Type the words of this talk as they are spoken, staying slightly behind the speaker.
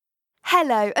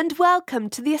Hello and welcome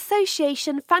to the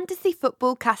Association Fantasy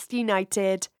Football Cast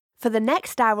United. For the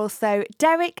next hour or so,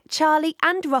 Derek, Charlie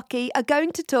and Rocky are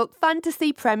going to talk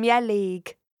Fantasy Premier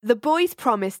League. The boys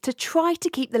promise to try to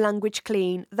keep the language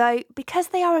clean, though because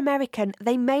they are American,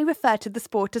 they may refer to the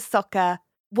sport as soccer.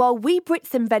 While we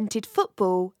Brits invented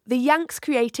football, the Yanks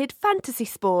created fantasy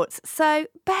sports, so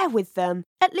bear with them.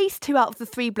 At least 2 out of the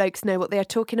 3 blokes know what they are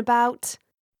talking about.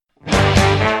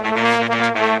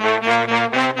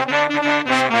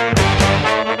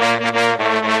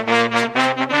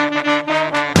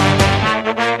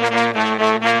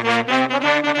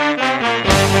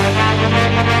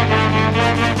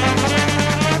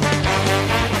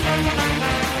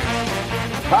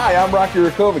 Hi, I'm Rocky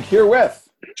Rakovic here with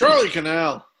Charlie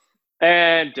Canal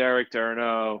and Derek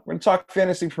Durno. We're going to talk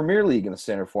Fantasy Premier League in the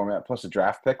standard format, plus a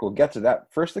draft pick. We'll get to that.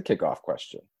 First, the kickoff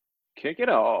question. Kick it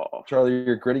off. Charlie,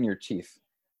 you're gritting your teeth.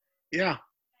 Yeah.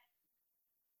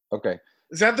 Okay.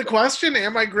 Is that the question?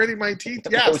 Am I gritting my teeth?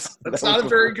 Yes. That's not a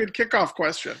very good kickoff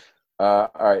question.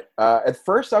 All right. At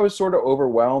first, I was sort of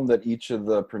overwhelmed that each of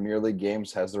the Premier League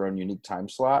games has their own unique time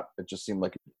slot. It just seemed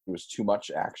like it was too much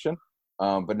action.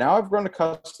 But now I've grown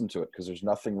accustomed to it because there's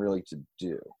nothing really to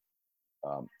do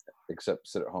except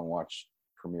sit at home and watch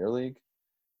Premier League.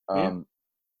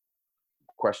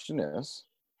 Question is,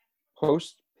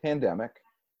 post-pandemic,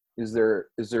 is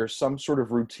there some sort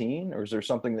of routine, or is there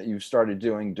something that you started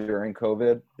doing during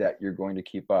COVID that you're going to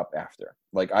keep up after?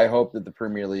 Like, I hope that the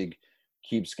Premier League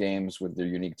keeps games with their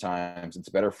unique times. It's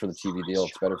better for the TV deal.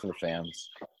 It's better for the fans.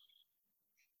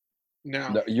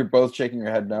 No. You're both shaking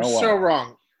your head no. You're so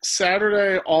wrong.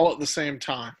 Saturday, all at the same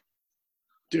time.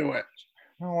 Do it.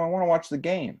 No, I want to watch the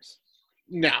games.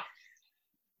 No.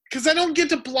 Because I don't get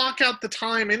to block out the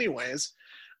time anyways.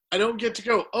 I don't get to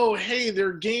go, oh, hey, there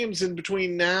are games in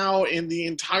between now and the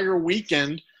entire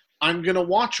weekend. I'm going to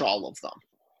watch all of them.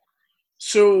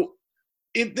 So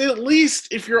at least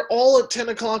if you're all at 10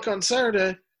 o'clock on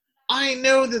Saturday, I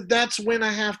know that that's when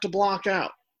I have to block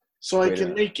out so I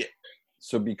can make it.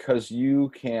 So because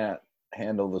you can't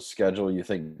handle the schedule, you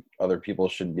think other people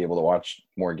should be able to watch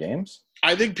more games?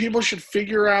 I think people should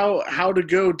figure out how to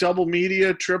go double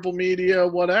media, triple media,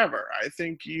 whatever. I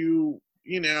think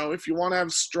if you want to have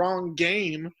a strong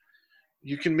game,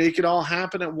 you can make it all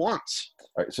happen at once.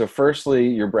 All right. So firstly,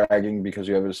 you're bragging because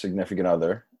you have a significant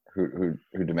other who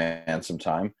demands some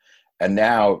time. And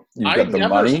now you've got the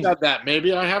money. I never said that.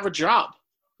 Maybe I have a job.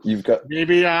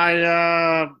 Maybe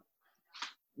I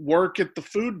work at the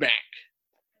food bank.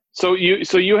 So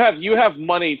you have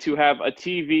money to have a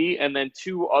TV and then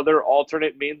 2 other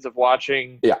alternate means of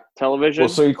watching television? Well,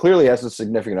 so he clearly has a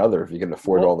significant other if you can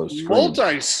afford all those screens.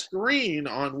 Multi-screen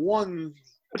on one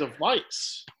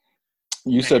device.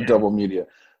 You said double media.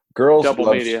 Girls double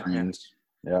love media. Screens.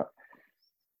 Yeah.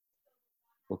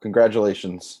 Well,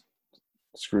 congratulations,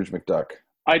 Scrooge McDuck.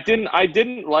 I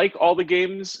didn't like all the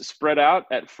games spread out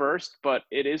at first, but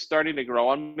it is starting to grow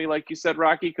on me, like you said,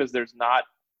 Rocky, because there's not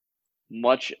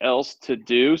much else to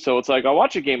do. So it's like I'll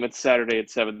watch a game at Saturday at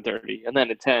 7:30, and then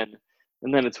at 10,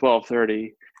 and then at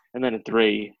 12:30, and then at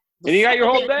 3. And you got your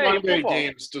whole day. Monday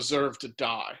games deserve to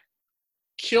die.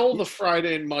 Kill the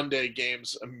Friday and Monday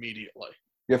games immediately.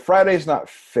 Yeah, Friday's not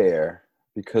fair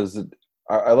because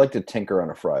I like to tinker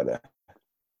on a Friday.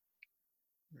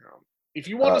 If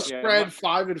you want to spread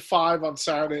 5 and 5 on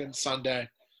Saturday and Sunday,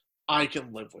 I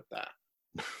can live with that.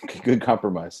 Good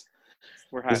compromise.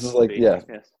 This is like yes.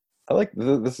 I like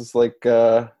this is like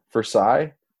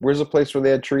Versailles. Where's a place where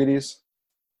they had treaties?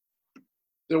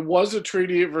 There was a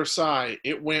treaty at Versailles.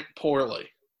 It went poorly.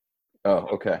 Oh,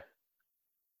 okay.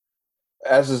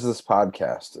 As is this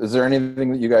podcast. Is there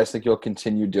anything that you guys think you'll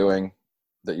continue doing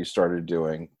that you started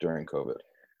doing during COVID?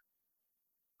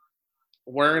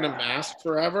 Wearing a mask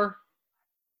forever?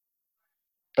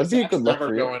 That'd be a good look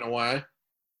for you. Never going away.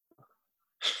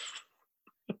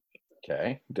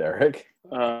 Okay, Derek.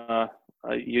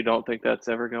 You don't think that's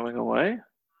ever going away?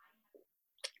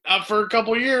 Not for a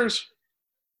couple years.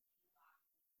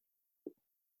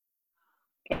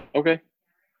 Okay.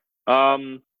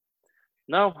 No,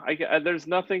 there's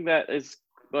nothing that is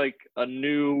like a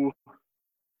new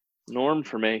norm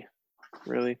for me,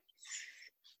 really.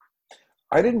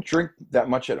 I didn't drink that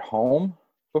much at home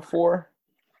before.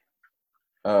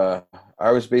 I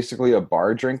was basically a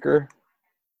bar drinker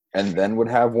and then would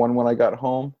have one when I got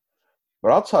home.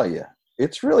 But I'll tell you,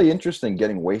 it's really interesting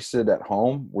getting wasted at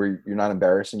home where you're not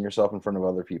embarrassing yourself in front of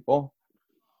other people.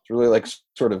 It's really like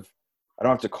sort of, I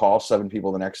don't have to call 7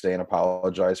 people the next day and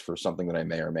apologize for something that I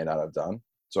may or may not have done.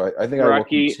 So I think Rocky, I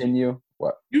will continue.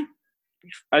 What?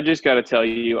 I just got to tell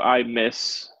you, I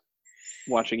miss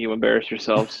watching you embarrass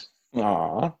yourselves.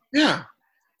 Aw. Yeah.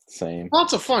 Same.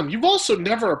 Lots of fun. You've also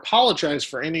never apologized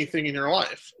for anything in your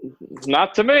life.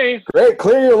 Not to me. Great.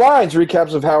 Clear your lines.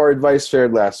 Recaps of how our advice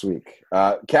fared last week.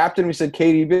 Captain, we said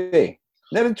KDB.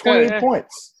 Netted 28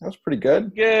 points. That was pretty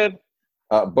good. Good.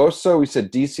 Bosa, we said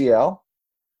DCL.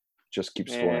 Just keep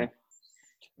scoring.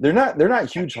 They're not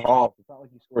huge hauls. It's not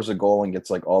like he scores a goal and gets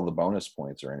like all the bonus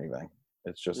points or anything.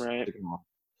 It's just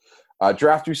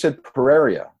draft, we said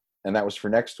Pereira, and that was for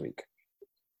next week.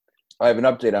 I have an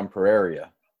update on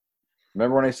Pereira.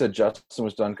 Remember when I said Justin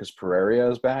was done because Pereira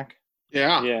is back?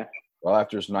 Yeah. Yeah. Well,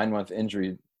 after his 9-month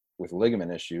injury with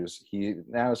ligament issues, he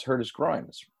now has hurt his groin.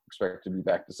 He's expected to be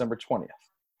back December 20th.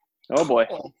 Oh, boy.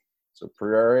 So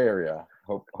Pereira,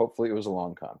 hopefully it was a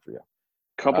long con for you.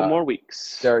 Couple more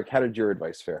weeks. Derek, how did your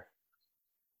advice fare?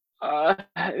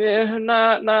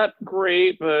 Not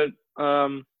great, but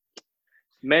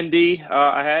Mendy,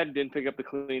 I didn't pick up the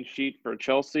clean sheet for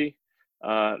Chelsea.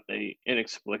 They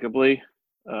inexplicably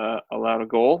allowed a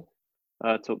goal.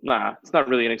 It's not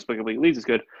really inexplicably. Leeds is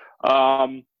good.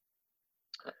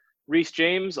 Reece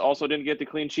James also didn't get the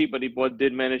clean sheet, but he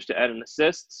did manage to add an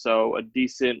assist, so a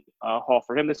decent haul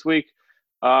for him this week.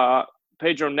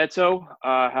 Pedro Neto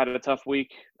had a tough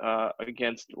week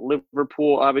against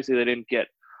Liverpool. Obviously, they didn't get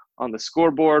on the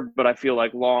scoreboard, but I feel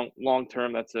like long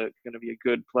term that's going to be a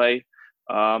good play.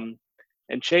 And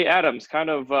Che Adams, kind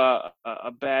of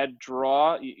a bad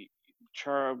draw.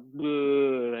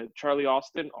 Charlie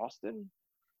Austin.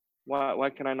 Why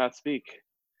can I not speak?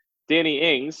 Danny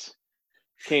Ings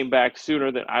came back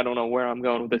sooner than – I don't know where I'm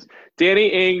going with this. Danny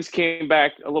Ings came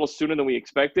back a little sooner than we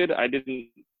expected. I didn't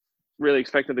really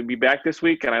expect him to be back this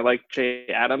week, and I like Che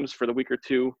Adams for the week or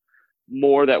two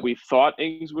more that we thought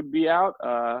Ings would be out.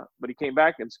 But he came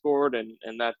back and scored, and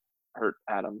that hurt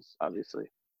Adams, obviously.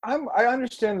 I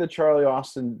understand the Charlie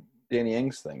Austin, Danny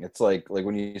Ings thing. It's like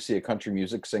when you see a country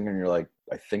music singer and you're like,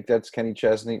 I think that's Kenny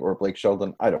Chesney or Blake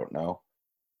Shelton. I don't know.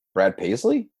 Brad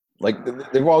Paisley? Like,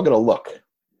 they've all got a look.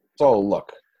 It's all a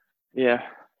look. Yeah.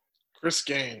 Chris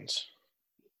Gaines.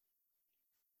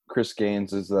 Chris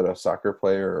Gaines, is that a soccer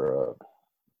player or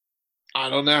I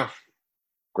don't know.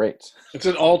 Great. It's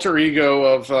an alter ego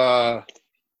of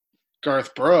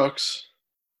Garth Brooks.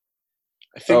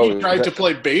 I think he tried to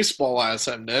play baseball as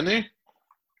him, didn't he?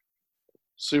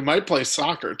 So he might play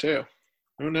soccer too.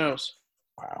 Who knows?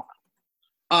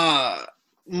 Wow.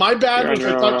 My bad was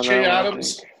I thought Che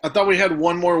Adams. I thought we had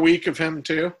one more week of him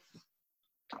too,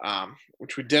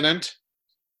 which we didn't.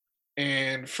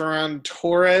 And Ferran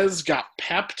Torres got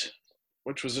pepped,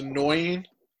 which was annoying.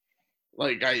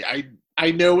 Like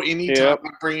I know anytime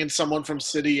I'm bringing someone from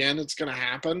City in, it's going to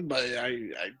happen, but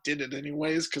I did it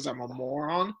anyways because I'm a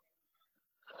moron.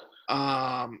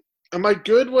 And my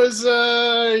good was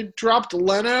I dropped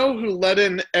Leno, who let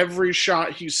in every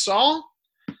shot he saw,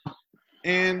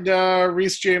 and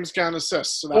Reece James got an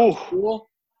assist, so that was cool.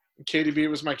 And KDB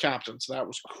was my captain, so that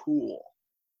was cool.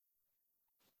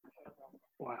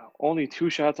 Wow, only 2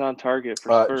 shots on target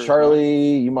for Spurs.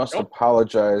 Charlie, you must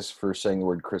apologize for saying the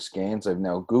word Chris Gaines. I've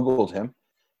now Googled him,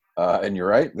 and you're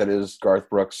right. That is Garth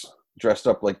Brooks dressed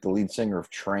up like the lead singer of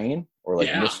Train, or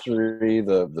like Mystery,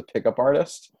 the pickup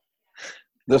artist.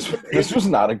 This was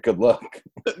not a good look.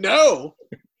 No.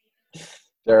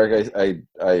 Derek,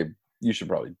 you should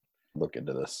probably look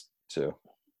into this too.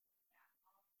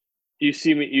 You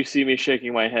see me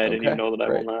shaking my head, and you know that I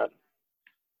will not.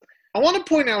 I want to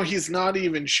point out he's not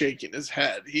even shaking his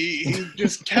head. He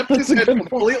just kept his head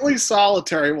completely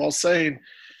solitary while saying,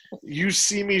 "You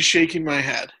see me shaking my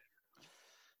head."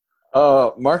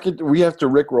 We have to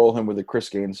rickroll him with a Chris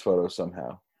Gaines photo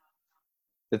somehow.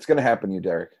 It's going to happen to you,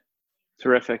 Derek.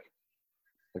 Terrific.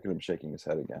 Look at him shaking his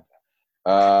head again.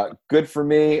 Good for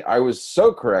me. I was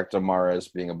so correct on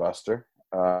Mahrez being a buster.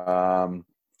 Then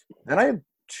I had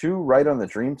 2 right on the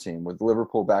dream team with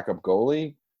Liverpool backup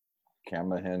goalie,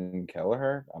 Camahin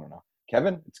Kelleher. I don't know.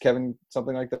 Kevin? It's Kevin,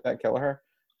 something like that, Kelleher.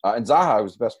 And Zaha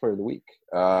was the best player of the week.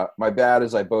 My bad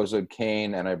is I bozoed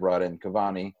Kane and I brought in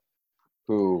Cavani,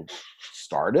 who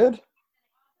started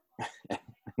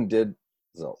and did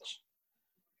zilch.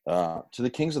 To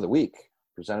the Kings of the Week,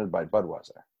 presented by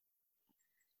Budweiser.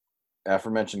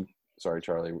 Aforementioned, sorry,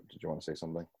 Charlie, did you want to say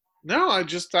something? No, I'm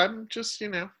just,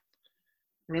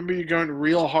 remember you going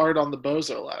real hard on the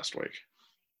bozo last week.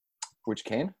 Which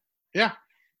Kane? Yeah.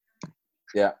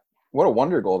 Yeah. What a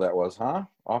wonder goal that was, huh?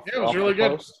 It was really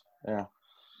good. Post. Yeah.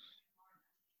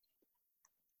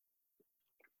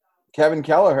 Kevin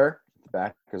Kelleher,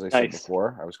 back, because I said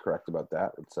before. I was correct about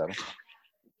that at 7.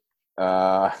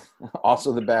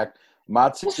 Also the back.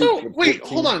 Matsu. Also, wait,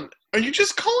 hold on. Are you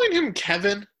just calling him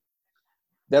Kevin?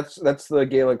 That's the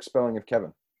Gaelic spelling of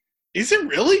Kevin. Is it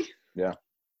really? Yeah.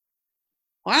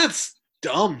 Well, that's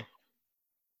dumb.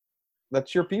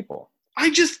 That's your people.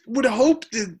 I just would hope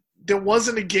that there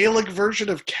wasn't a Gaelic version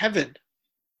of Kevin.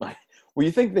 Well,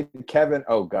 you think that Kevin?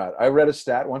 Oh God, I read a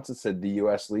stat once that said the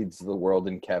U.S. leads the world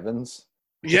in Kevins.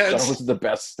 Yes. That was the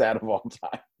best stat of all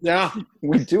time. Yeah.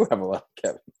 We do have a lot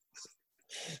of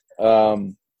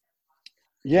Kevins.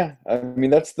 Yeah, I mean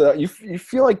that's you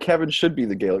feel like Kevin should be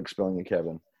the Gaelic spelling of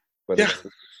Kevin, but Yeah. it's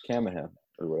Camahan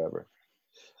or whatever.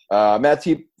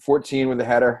 Matip 14 with a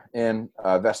header and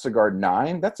Vestergaard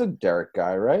 9. That's a Derek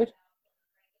guy, right?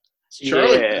 It's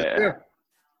Charlie. Yeah.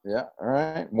 Yeah, all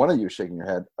right. One of you shaking your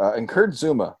head. And Kurt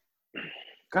Zuma.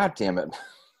 God damn it.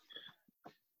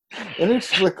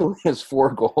 Inexplicably has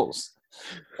 4 goals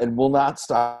and will not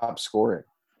stop scoring.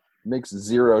 Makes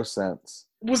 0 sense.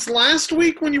 Was last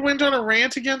week when you went on a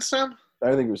rant against him?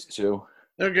 I think it was 2.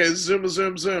 Okay, zoom.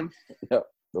 Yep,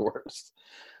 the worst.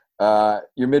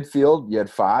 Your midfield, you had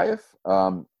 5.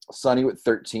 Sonny with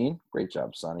 13. Great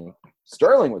job, Sonny.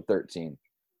 Sterling with 13.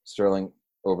 Sterling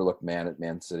overlooked man at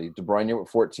Man City. De Bruyne with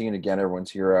 14. Again, everyone's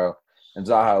hero. And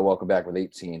Zaha, welcome back with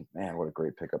 18. Man, what a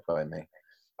great pickup by me.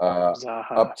 Zaha.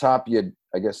 Up top, you had,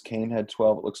 I guess, Kane had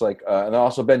 12, it looks like. And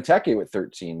also Benteke with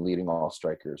 13, leading all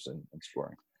strikers in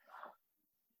scoring.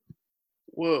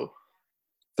 Whoa.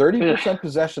 30%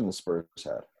 possession the Spurs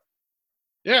had.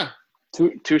 Yeah.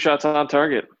 Two shots on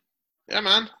target. Yeah,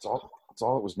 man. That's all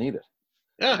that was needed.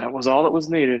 Yeah. That was all that was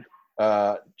needed.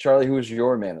 Charlie, who was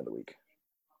your man of the week?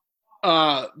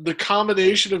 The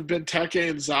combination of Benteke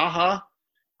and Zaha,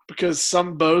 because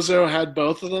some bozo had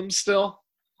both of them still,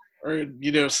 or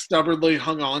stubbornly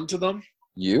hung on to them.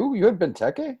 You had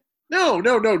Benteke?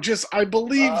 No. Just I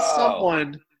believe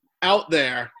someone out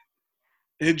there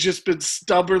had just been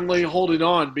stubbornly holding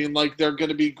on, being like they're going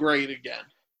to be great again.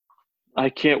 I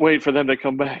can't wait for them to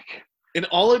come back. And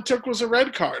all it took was a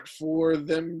red card for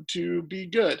them to be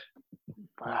good.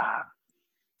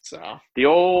 So The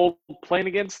old playing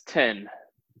against 10.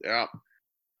 yeah.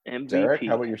 MVP. Derek,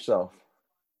 how about yourself?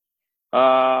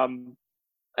 I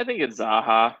think it's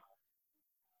Zaha.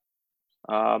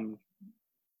 2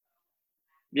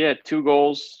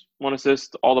 goals, 1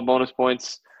 assist, all the bonus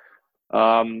points.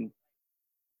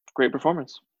 Great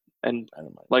performance. And I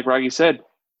don't mind. like Rocky said,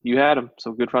 you had him,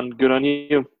 so good on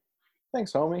you.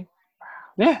 Thanks, homie.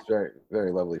 Yeah. It's very,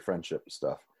 very lovely friendship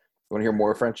stuff. You want to hear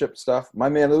more friendship stuff? My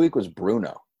man of the week was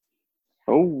Bruno.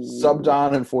 Oh. Subbed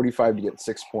on in 45 to get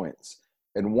 6 points.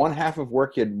 In one half of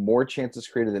work, he had more chances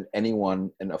created than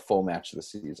anyone in a full match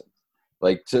this season.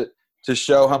 Like, to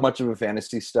show how much of a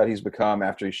fantasy stud he's become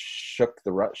after he shook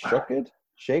the rust off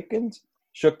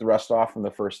in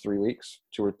the first 2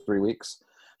 or 3 weeks.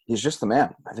 He's just the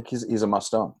man. I think he's a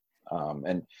must-own.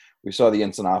 And we saw the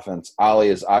instant offense. Ali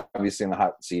is obviously in the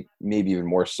hot seat, maybe even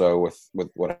more so with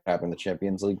what happened in the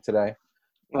Champions League today.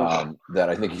 That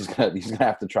I think he's gonna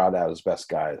have to trot out his best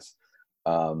guys.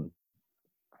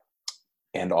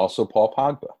 And also Paul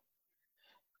Pogba.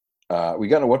 We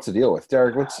got to know what to deal with.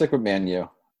 Derek, let's stick with Man U.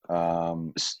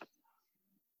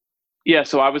 Yeah,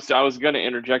 so I was going to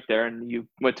interject there, and you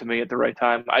went to me at the right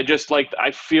time. I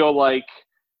feel like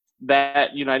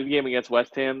that United game against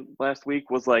West Ham last week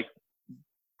was like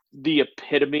the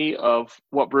epitome of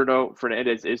what Bruno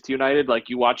Fernandes is to United. Like,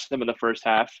 you watch them in the first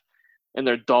half, and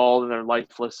they're dull and they're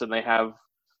lifeless, and they have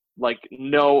like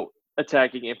no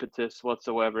attacking impetus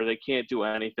whatsoever. They can't do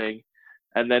anything.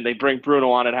 And then they bring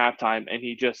Bruno on at halftime, and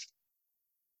he just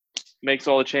makes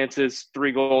all the chances,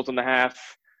 3 goals in the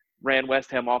half, ran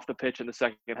West Ham off the pitch in the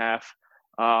second half.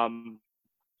 And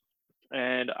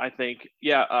I think,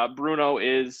 Bruno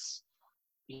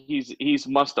he's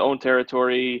must-own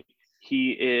territory.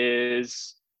 He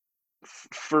is,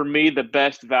 for me, the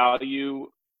best value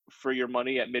for your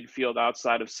money at midfield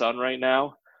outside of Son right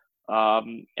now.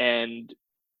 And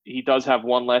he does have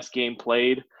 1 less game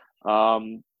played.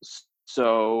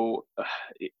 So,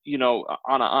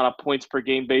 on a points per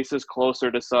game basis,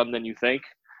 closer to Son than you think.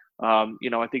 I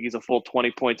think he's a full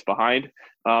 20 points behind.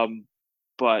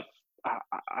 But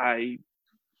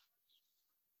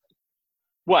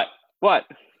what?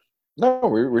 No,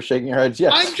 we're shaking our heads.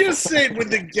 Yes. I'm just saying, when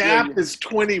the gap is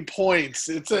 20 points,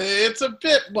 it's a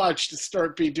bit much to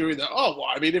start doing that. Oh, well,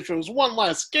 I mean, if it was 1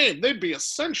 less game, they'd be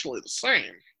essentially the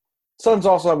same. Son's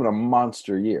also having a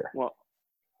monster year. Well,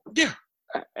 yeah.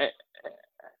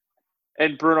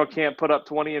 And Bruno can't put up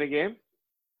 20 in a game?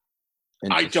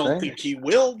 I don't think he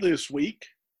will this week.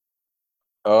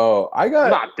 Oh,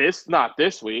 not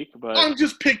this week, but I'm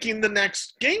just picking the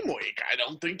next game week. I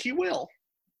don't think he will.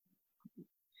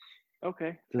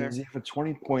 Okay. Does he have a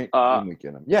 20-point game week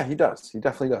in him? Yeah, he does. He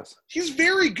definitely does. He's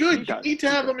very good. You need to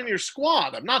have him in your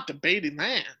squad. I'm not debating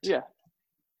that. Yeah.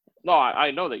 No,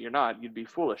 I know that you're not. You'd be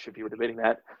foolish if you were debating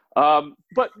that.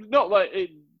 But no, like I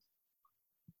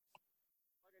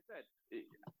said,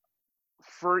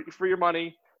 for your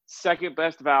money, second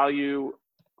best value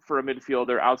for a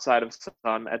midfielder outside of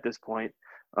Son at this point.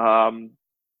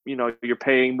 You're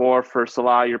paying more for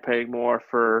Salah, you're paying more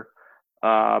for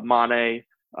Mane,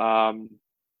 and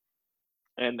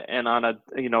on a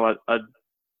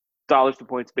dollars to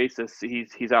points basis,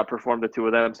 he's outperformed the two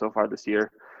of them so far this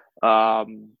year.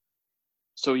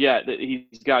 So yeah,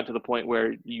 he's gotten to the point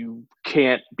where you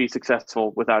can't be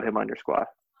successful without him on your squad.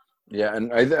 Yeah,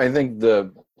 and I think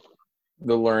the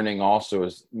learning also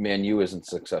is Man U isn't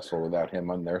successful without him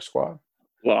on their squad.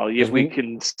 Well, yeah, we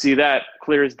can see that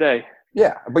clear as day.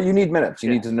 Yeah, but you need minutes. You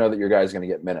need to know that your guy's going to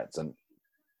get minutes, and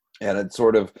it's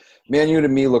sort of Man U to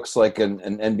me looks like an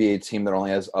NBA team that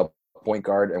only has a point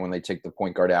guard, and when they take the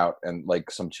point guard out and like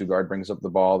some two guard brings up the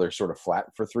ball, they're sort of flat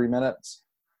for 3 minutes.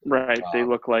 Right, they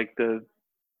look like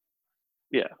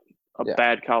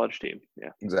bad college team.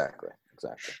 Yeah, exactly.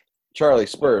 Charlie,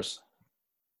 Spurs.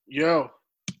 Yo.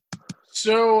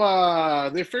 So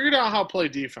they figured out how to play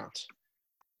defense.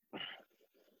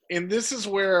 And this is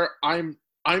where I'm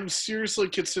seriously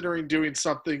considering doing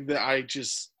something that I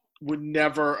just would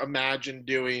never imagine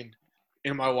doing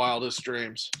in my wildest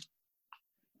dreams.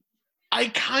 I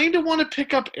kind of want to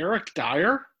pick up Eric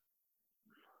Dyer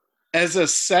as a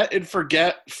set and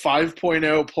forget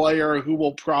 5.0 player who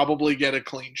will probably get a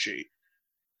clean sheet.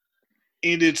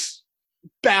 And it's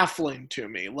baffling to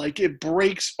me. Like, it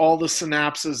breaks all the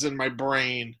synapses in my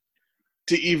brain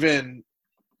to even,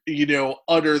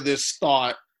 utter this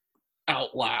thought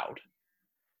out loud.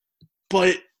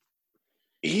 But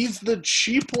he's the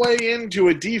cheap way into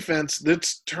a defense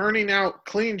that's turning out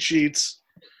clean sheets,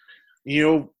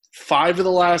 5 of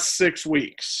the last 6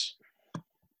 weeks.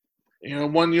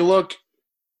 When you look,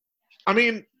 I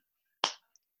mean,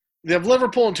 they have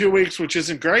Liverpool in 2 weeks, which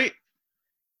isn't great.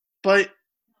 But,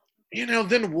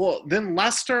 then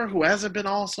Leicester, who hasn't been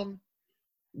awesome.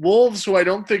 Wolves, who I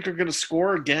don't think are going to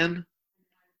score again.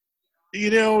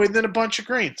 And then a bunch of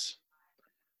greens.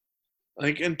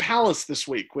 Like in Palace this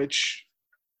week, which,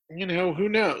 who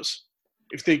knows?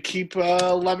 If they keep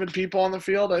 11 people on the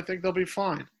field, I think they'll be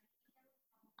fine.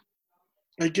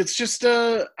 Like, it's just,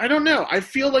 I don't know. I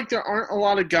feel like there aren't a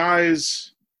lot of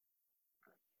guys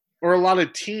or a lot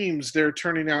of teams that are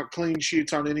turning out clean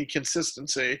sheets on any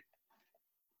consistency.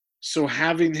 So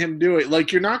having him do it,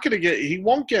 like, you're not going to he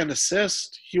won't get an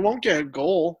assist. He won't get a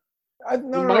goal. He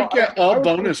might get a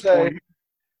bonus point.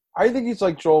 I think he's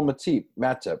like Joel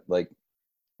Matip. Like,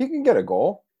 he can get a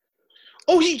goal.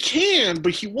 Oh, he can,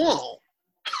 but he won't.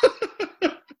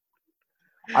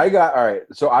 All right.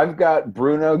 So I've got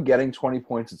Bruno getting 20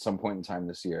 points at some point in time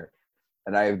this year.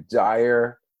 And I have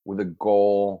Dyer with a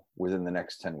goal within the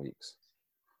next 10 weeks.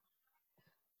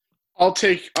 I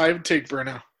would take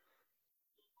Bruno.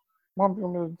 Well, I'm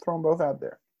going to throw them both out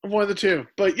there. One of the two.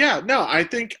 But yeah, no, I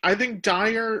think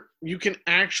Dyer, you can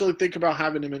actually think about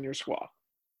having him in your squad.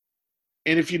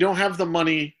 And if you don't have the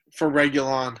money for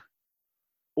Reguilon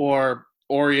or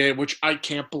Aurier, which I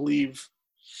can't believe,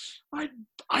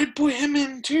 I'd put him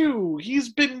in too. He's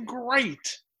been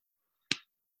great.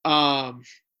 He's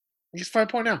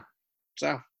 5.0.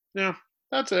 So, yeah,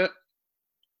 that's it.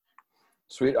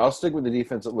 Sweet. I'll stick with the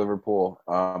defense at Liverpool.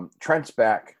 Trent's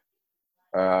back.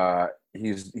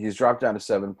 He's dropped down to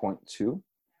 7.2.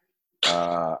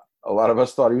 A lot of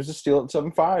us thought he was a steal at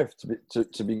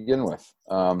 7.5 to begin with.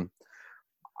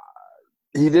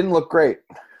 He didn't look great.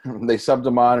 They subbed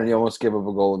him on, and he almost gave up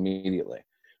a goal immediately.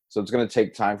 So it's going to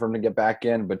take time for him to get back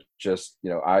in, but just,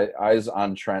 eyes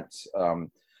on Trent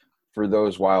for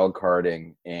those wild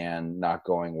carding and not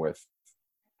going with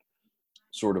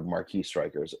sort of marquee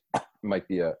strikers might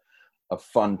be a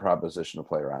fun proposition to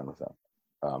play around with them.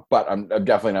 But I'm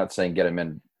definitely not saying get him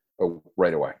in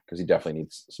right away because he definitely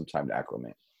needs some time to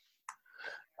acclimate.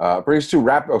 Brings to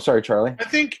wrap. Oh, sorry, Charlie.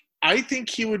 I think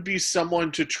he would be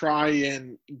someone to try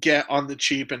and get on the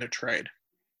cheap in a trade,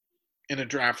 in a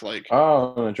draft league.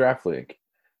 Oh, in a draft league.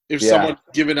 If someone's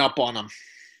given up on him.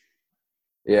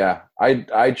 Yeah,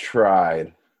 I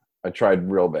tried. I tried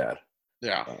real bad.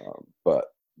 Yeah. But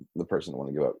the person didn't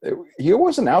want to give up. He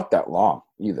wasn't out that long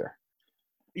either.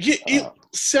 Yeah, it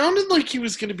sounded like he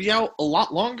was going to be out a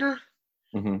lot longer.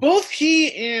 Mm-hmm. Both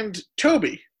he and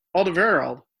Toby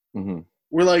Alderweireld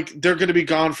were like, they're going to be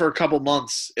gone for a couple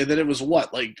months. And then it was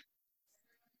what, like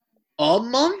a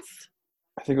month?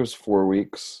 I think it was 4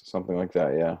 weeks, something like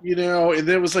that, yeah. And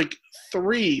then it was like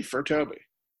 3 for Toby.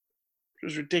 It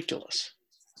was ridiculous.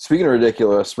 Speaking of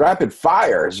ridiculous, rapid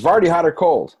fire. Is Vardy hot or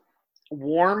cold?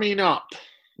 Warming up.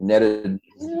 Netted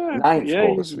 9th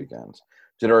goal this weekend.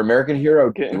 Did our American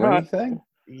hero Getting do hot. anything?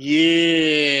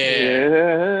 Yeah.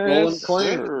 Golden Yes,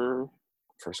 Clean. sir.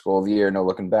 First goal of the year, no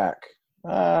looking back.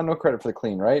 No credit for the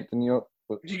clean, right? Didn't you?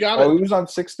 You got Oh, it. he was on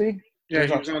 60? Yeah,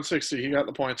 he was on 60. He got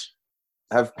the points.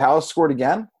 Have Palace scored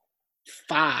again?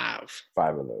 5.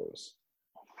 5 of those.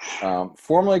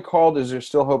 Formerly called Is There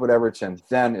Still Hope at Everton?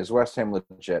 Then is West Ham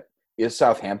legit? Is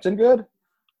Southampton good?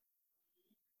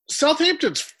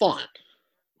 Southampton's fun.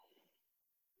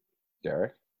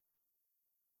 Derek?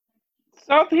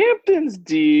 Southampton's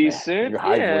decent. You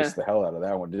high Yeah. voiced the hell out of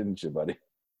that one, didn't you, buddy?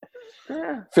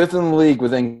 Yeah. 5th in the league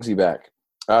with Ings back.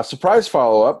 Surprise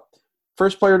follow-up.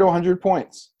 First player to 100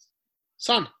 points.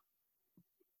 Son.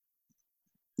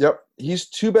 Yep. He's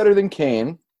 2 better than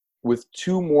Kane with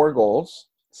 2 more goals,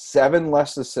 7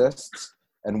 less assists,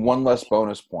 and 1 less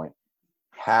bonus point.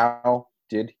 How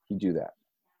did he do that?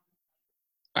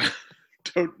 I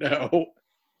don't know.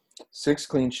 6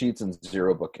 clean sheets and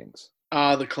 0 bookings.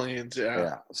 The cleans, yeah.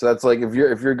 Yeah. So that's like if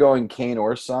you're going Kane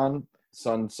or Son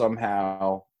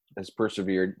somehow has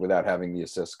persevered without having the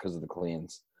assists because of the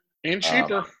cleans. And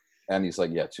cheaper. And he's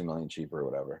like, 2 million cheaper or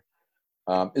whatever.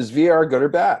 Is VR good or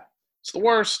bad? It's the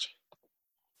worst.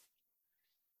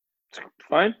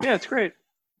 Fine. Yeah, it's great.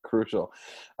 Crucial.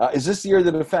 Is this the year of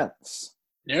the defense?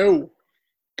 No.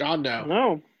 God, no.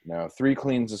 No. No. 3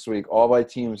 cleans this week, all by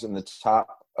teams in the top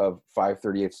of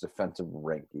 538's defensive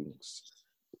rankings,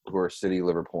 who are City,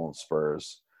 Liverpool, and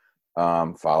Spurs.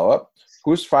 Follow-up.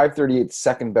 Who's 538's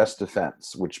second best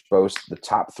defense, which boasts the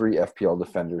top 3 FPL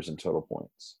defenders in total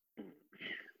points?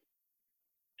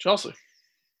 Chelsea.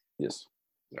 Yes.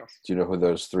 No. Do you know who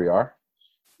those 3 are?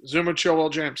 Zuma,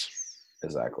 Chilwell, James.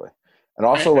 Exactly. And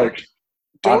also,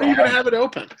 Don't on even average- have it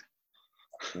open.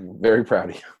 very proud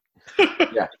of you.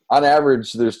 Yeah. On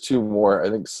average, there's 2 more. I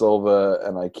think Silva,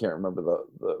 and I can't remember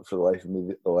the for the life of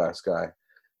me, the last guy.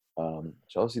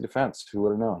 Chelsea defense. Who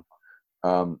would have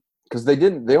known? Because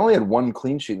they only had 1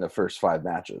 clean sheet in the first 5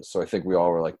 matches. So I think we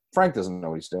all were like, Frank doesn't know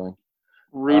what he's doing.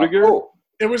 Rudiger.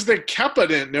 It was that Kepa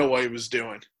didn't know what he was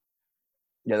doing.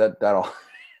 Yeah,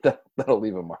 that'll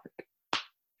leave a mark.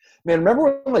 Man,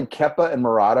 remember when Kepa and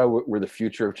Murata were the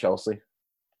future of Chelsea?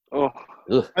 Oh,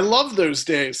 Ugh, I love those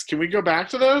days. Can we go back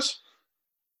to those?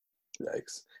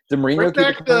 yikes. Did Mourinho Bring keep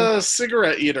back it clean? the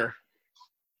cigarette eater.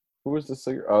 Who was the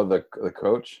cigarette? Oh, the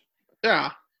coach?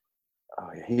 Yeah, Oh,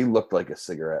 yeah, he looked like a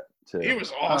cigarette, too. he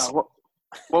was awesome.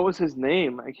 what was his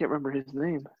name? I can't remember his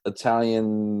name.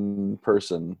 Italian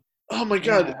person. Oh my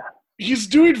god, Yeah. he's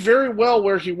doing very well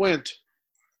where he went.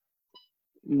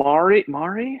 Mari?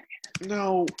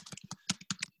 No,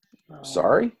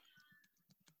 Sorry?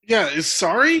 yeah, is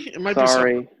sorry? It might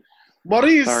Sorry. be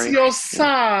Maurizio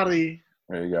Sarri.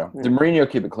 There you go. Yeah. Did Mourinho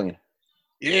keep it clean?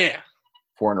 Yeah,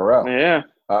 4 in a row. Yeah.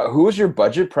 Who was your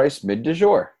budget price mid de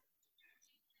jour?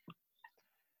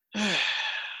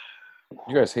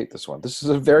 You guys hate this one. This is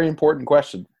a very important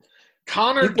question.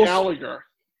 Connor People- Gallagher.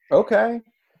 Okay.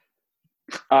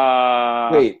 Uh,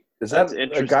 Wait, is that that's a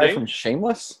guy interesting. from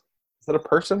Shameless? Is that a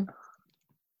person?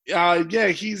 Yeah,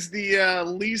 he's the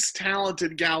least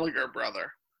talented Gallagher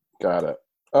brother. Got it.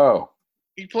 Oh,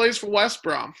 He plays for West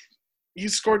Brom. He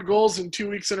scored goals in 2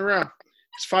 weeks in a row.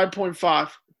 He's 5.5.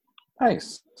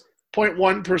 nice.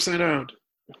 0.1% owned.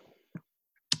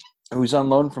 Who's on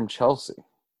loan from Chelsea?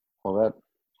 Well,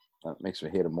 that makes me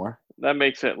hate him more. That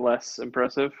makes it less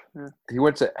impressive. Yeah. He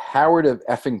went to Howard of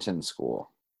Effington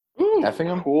School. Ooh,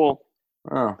 Effingham? Cool.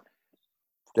 Oh.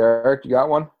 Derek, you got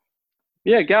one?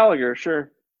 Yeah, Gallagher,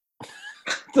 sure.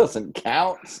 Doesn't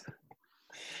count.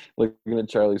 Looking at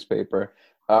Charlie's paper.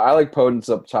 I like Podence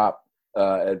up top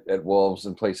at Wolves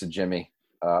in place of Jimmy.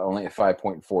 Only at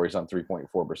 5.4. He's on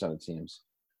 3.4% of teams.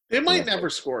 they might never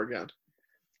score again.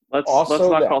 Let's Also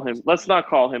not that- call him. Let's not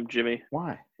call him Jimmy.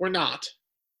 Why? We're not.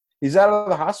 He's out of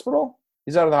the hospital?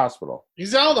 He's out of the hospital.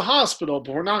 He's out of the hospital,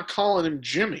 but we're not calling him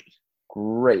Jimmy.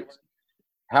 Great.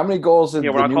 How many goals did Yeah,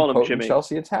 we're the not new calling him potent Jimmy.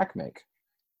 Chelsea attack make?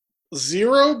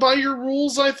 0 by your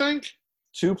rules, I think.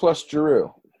 2 plus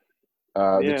Giroud.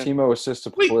 The Yeah. Timo assist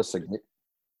to Wait. Pulisic.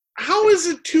 How is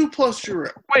it 2 plus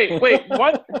Giroud? Wait,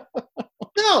 what?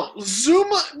 No,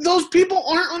 Zuma. Those people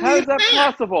aren't on How the is that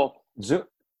attack. possible? Zu-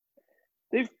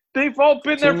 They've all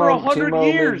been there for 100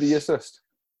 Timo years. made the assist.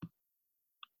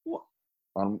 What?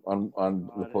 On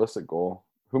the Pulisic goal.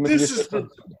 Who made the This is assist?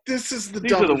 This is the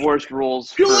These are the dumbest. worst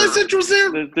rules. Pulisic was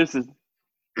there. This is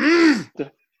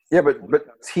Yeah, but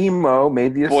Timo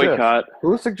made the assist. boycott.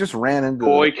 Pulisic just ran into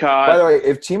Boycott. By the way,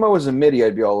 if Timo was a midi,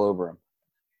 I'd be all over him.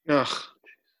 Ugh.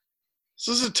 This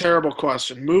is a terrible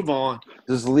question. Move on.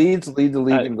 Does Leeds lead the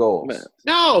league in goals? man.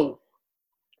 No,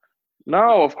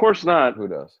 No, of course not. Who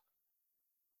does?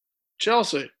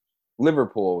 Chelsea.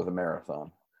 Liverpool with a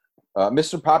marathon.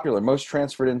 Mr. Popular, most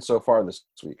transferred in so far this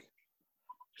week.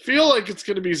 Feel like it's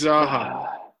going to be Zaha.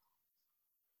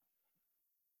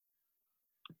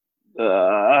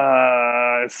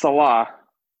 Salah.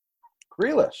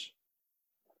 Grealish.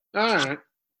 All right.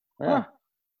 Yeah.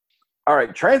 All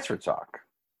right, transfer talk.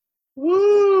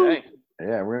 Woo! Okay.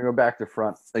 Yeah, we're gonna go back to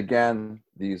front again.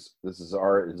 This is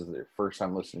their first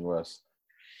time listening to us.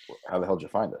 How the hell did you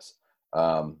find us?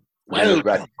 We're gonna go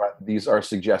back to front. These are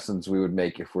suggestions we would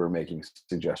make if we were making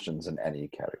suggestions in any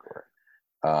category.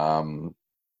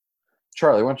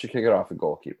 Charlie, why don't you kick it off with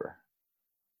goalkeeper?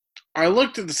 I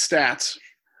looked at the stats.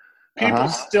 People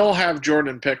still have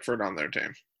Jordan Pickford on their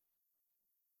team.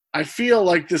 I feel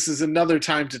like this is another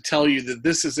time to tell you that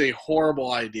this is a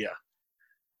horrible idea.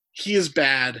 He is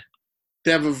bad.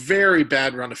 They have a very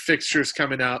bad run of fixtures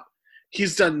coming up.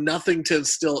 He's done nothing to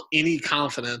instill any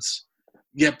confidence,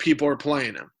 yet people are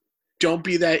playing him. Don't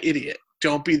be that idiot.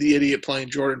 Don't be the idiot playing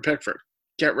Jordan Pickford.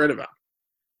 Get rid of him.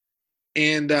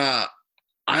 And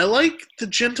I like the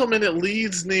gentleman at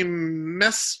Leeds named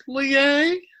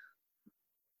Meslier.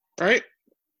 Right?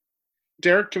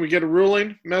 Derek, can we get a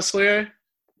ruling? Meslier?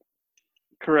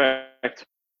 Correct.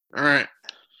 All right.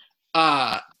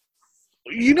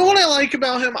 You know what I like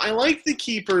about him? I like the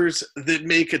keepers that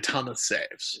make a ton of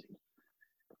saves.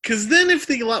 Because then if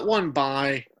they let one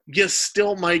by, you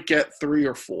still might get 3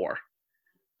 or 4.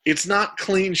 It's not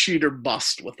clean sheet or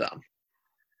bust with them.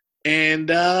 And,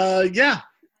 yeah,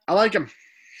 I like him.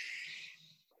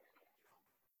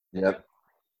 Yep.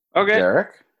 Okay.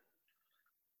 Derek?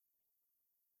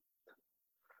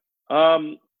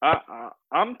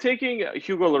 I'm taking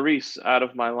Hugo Lloris out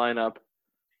of my lineup.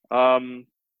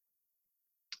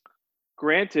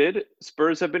 Granted,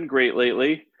 Spurs have been great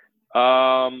lately,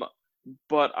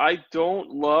 but I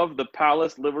don't love the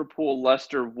Palace, Liverpool,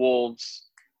 Leicester, Wolves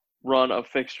run of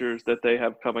fixtures that they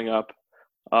have coming up.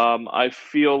 I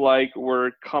feel like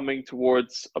we're coming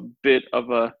towards a bit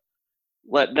of a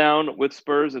letdown with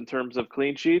Spurs in terms of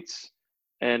clean sheets,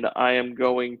 and I am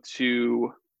going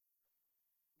to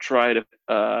try to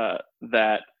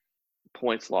that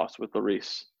points loss with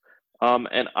Lloris.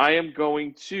 And I am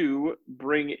going to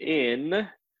bring in,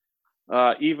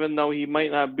 even though he might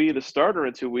not be the starter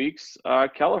in 2 weeks,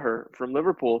 Kelleher from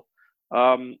Liverpool.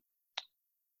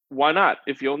 Why not?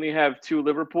 If you only have two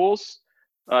Liverpool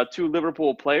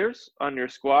players on your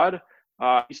squad,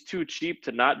 he's too cheap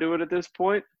to not do it at this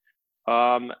point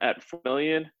at $4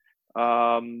 million.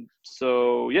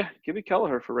 So, yeah, give me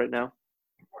Kelleher for right now.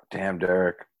 Damn,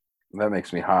 Derek. That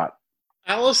makes me hot.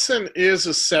 Allison is a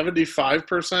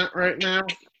 75% right now.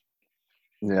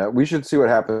 Yeah, we should see what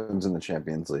happens in the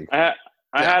Champions League. I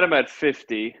had him at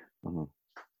 50. Mm-hmm.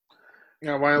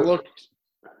 Yeah, when I looked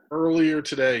earlier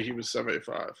today, he was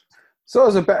 75. So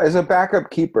as a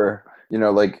backup keeper,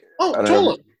 like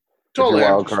totally.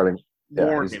 wild carding.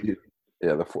 Yeah,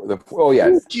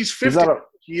 He's 50.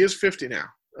 He is 50 now.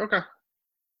 Okay.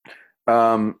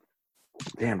 Damn,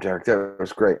 Derek, that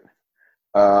was great.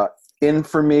 In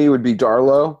for me would be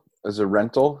Darlow as a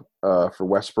rental for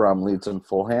West Brom, Leeds, and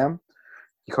Fulham.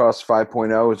 He costs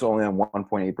 5.0. It's only on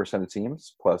 1.8% of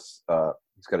teams. Plus,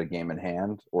 he's got a game in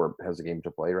hand, or has a game to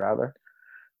play, rather.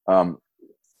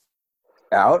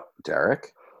 Out,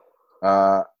 Derek.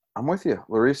 I'm with you.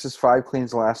 Lloris is 5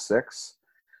 cleans the last 6.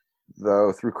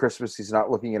 Though through Christmas, he's not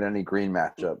looking at any green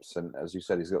matchups. And as you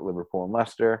said, he's got Liverpool and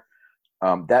Leicester.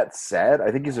 That said,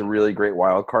 I think he's a really great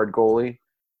wild card goalie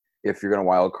if you're going to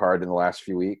wild card in the last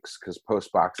few weeks, because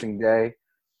post-Boxing Day,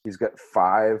 he's got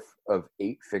 5 of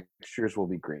 8 fixtures will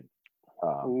be green.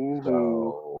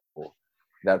 So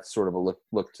that's sort of a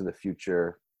look to the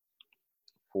future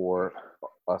for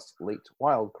us late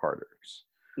wild carders.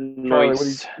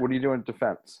 Nice. Charlie, what are you doing in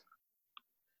defense?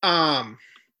 I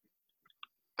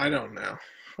don't know.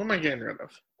 Who am I getting rid of?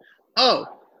 Oh,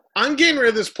 I'm getting rid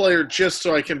of this player just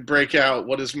so I can break out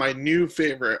what is my new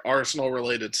favorite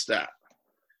Arsenal-related stat.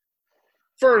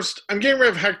 First, I'm getting rid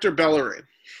of Hector Bellerin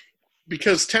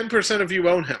because 10% of you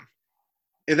own him,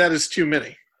 and that is too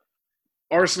many.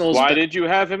 Why did you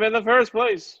have him in the first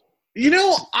place?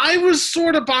 I was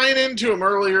sort of buying into him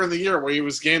earlier in the year where he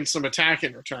was getting some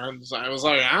attacking returns. I was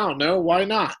like, I don't know, why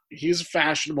not? He's a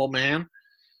fashionable man.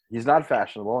 He's not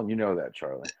fashionable, and you know that,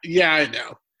 Charlie. Yeah, I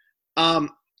know.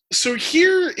 So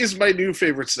here is my new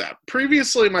favorite stat.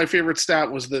 Previously, my favorite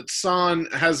stat was that Son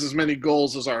has as many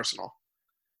goals as Arsenal.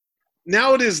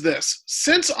 Now it is this.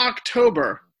 Since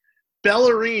October,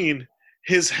 Bellerin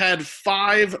has had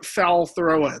 5 foul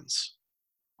throw-ins.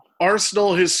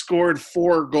 Arsenal has scored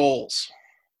 4 goals.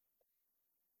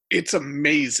 It's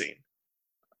amazing.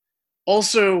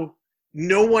 Also,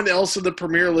 no one else in the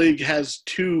Premier League has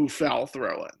 2 foul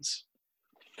throw-ins.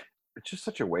 It's just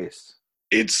such a waste.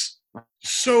 It's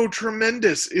so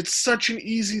tremendous. It's such an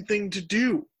easy thing to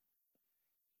do.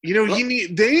 You know,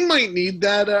 they might need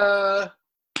that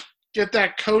get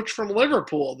that coach from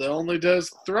Liverpool that only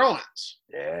does throw-ins.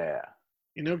 Yeah.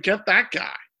 You know, get that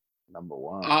guy. Number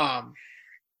 1.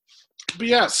 But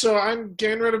yeah, so I'm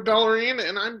getting rid of Bellerin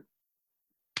and I'm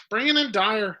bringing in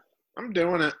Dyer. I'm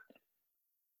doing it.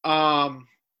 I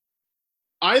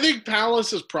think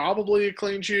Palace is probably a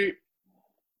clean sheet,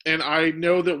 and I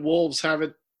know that Wolves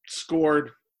haven't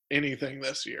scored anything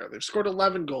this year. They've scored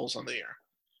 11 goals on the year,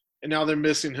 and now they're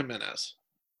missing Jimenez.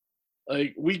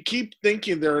 Like, we keep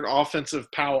thinking they're an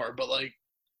offensive power, but, like,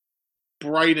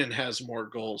 Brighton has more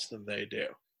goals than they do.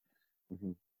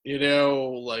 Mm-hmm. You know,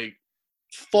 like,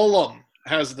 Fulham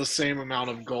has the same amount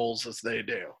of goals as they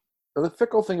do. The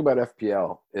fickle thing about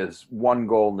FPL is 1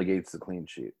 goal negates the clean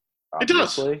sheet.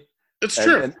 Obviously. It does. It's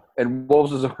true. And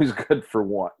Wolves is always good for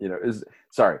 1. You know, is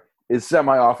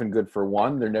semi-often good for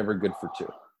 1. They're never good for 2.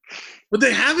 But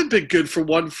they haven't been good for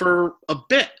 1 for a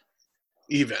bit,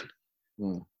 even.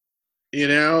 You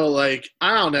know, like,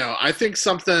 I don't know. I think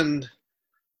something's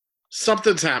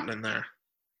happening there.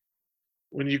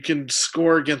 When you can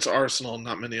score against Arsenal and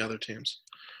not many other teams.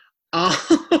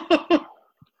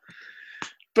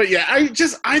 But yeah,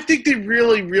 I think they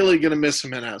really, really going to miss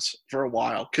Jimenez for a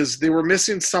while because they were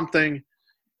missing something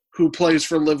who plays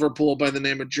for Liverpool by the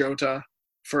name of Jota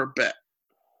for a bit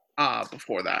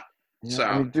before that.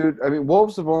 Yeah, So,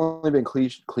 Wolves have only been clean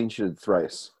sheeted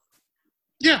thrice.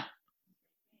 Yeah.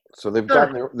 So they've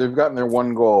gotten their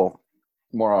 1 goal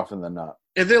more often than not.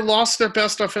 And they lost their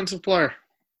best offensive player.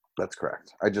 That's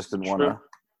correct. I just didn't want to.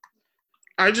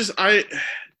 I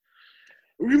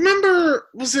remember,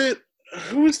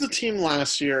 who was the team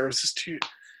last year? It was just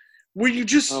where you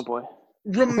just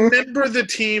remember the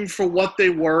team for what they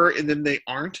were and then they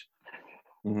aren't.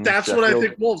 Mm-hmm. That's Sheffield. What I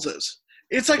think Wolves is.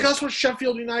 It's like us with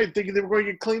Sheffield United thinking they were going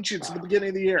to get clean sheets at the beginning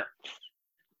of the year.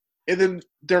 And then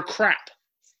they're crap.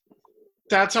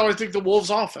 That's how I think the Wolves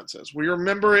offense is. We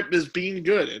remember it as being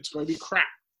good. It's going to be crap.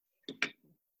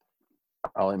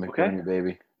 Ollie McBurney,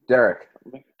 baby. Derek,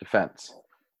 defense.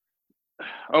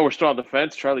 Oh, we're still on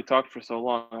defense? Charlie talked for so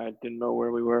long. I didn't know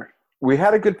where we were. We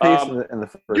had a good pace in the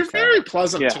first You're very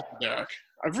pleasant to Derek.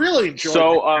 I've really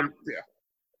enjoyed it.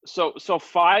 So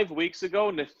 5 weeks ago,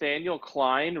 Nathaniel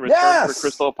Klein returned for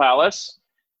Crystal Palace.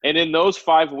 And in those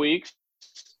 5 weeks,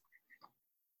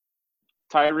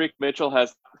 Tyreek Mitchell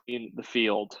has in the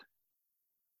field.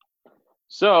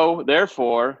 So,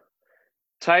 therefore,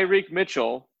 Tyreek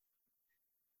Mitchell,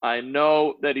 I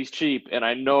know that he's cheap, and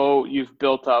I know you've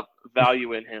built up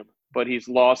value in him, but he's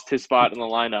lost his spot in the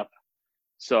lineup.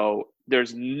 So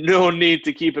there's no need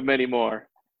to keep him anymore.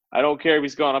 I don't care if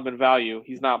he's gone up in value.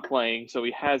 He's not playing, so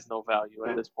he has no value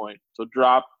at this point. So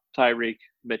drop Tyreek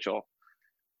Mitchell.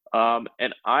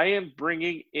 And I am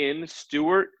bringing in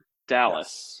Stuart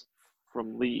Dallas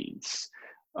from Leeds.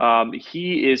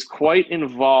 He is quite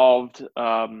involved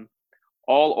all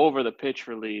over the pitch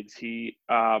for Leeds. He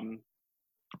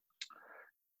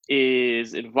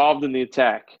is involved in the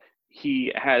attack.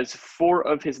 He has 4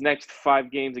 of his next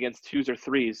 5 games against 2s or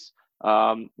 3s,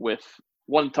 with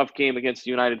 1 tough game against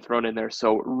United thrown in there.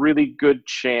 So really good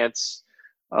chance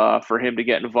for him to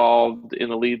get involved in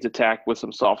the Leeds attack with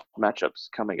some soft matchups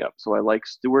coming up. So I like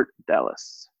Stuart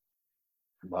Dallas.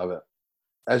 Love it.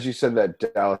 As you said, that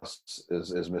Dallas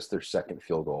is missed their 2nd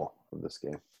field goal of this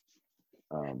game.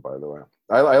 By the way,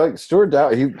 I like Stuart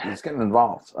Dallas. He's getting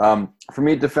involved. For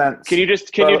me, defense. Can you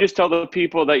just tell the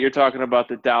people that you're talking about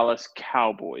the Dallas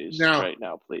Cowboys right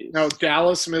now, please? No,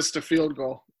 Dallas missed a field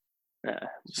goal. Yeah,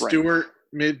 Stuart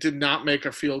did not make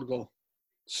a field goal.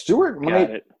 Stuart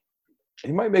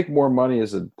might make more money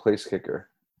as a place kicker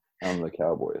on the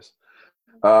Cowboys.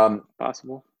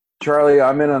 Possible. Charlie,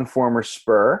 I'm in on former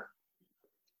Spur.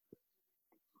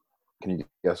 Can you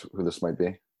guess who this might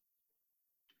be?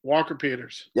 Walker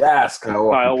Peters. Yes,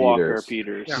 Kyle Walker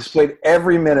Peters. He's played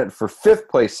every minute for 5th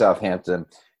place Southampton.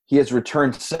 He has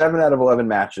returned 7 out of 11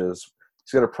 matches.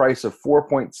 He's got a price of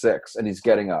 4.6, and he's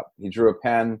getting up. He drew a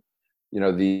pen. You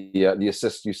know, the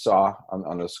assist you saw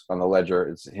on the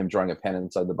ledger is him drawing a pen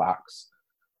inside the box.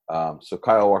 So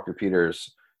Kyle Walker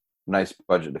Peters, nice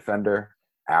budget defender.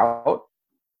 Out.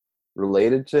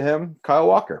 Related to him, Kyle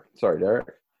Walker. Sorry, Derek.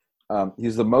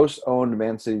 He's the most owned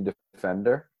Man City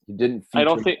defender. He didn't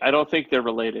feature. I don't think they're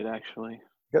related, actually.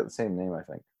 They got the same name, I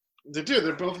think. They do.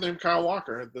 They're both named Kyle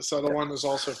Walker. This other one is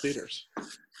also Peters.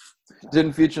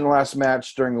 Didn't feature in the last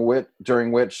match during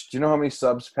which. Do you know how many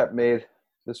subs Pep made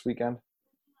this weekend?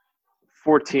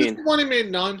 14. This one he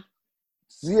made none.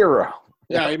 0.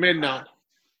 Yeah, he made none.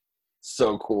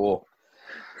 So cool.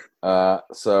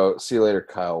 So see you later,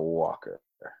 Kyle Walker.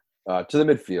 To the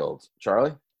midfield,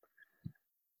 Charlie.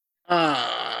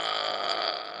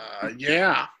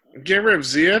 Yeah. Get rid of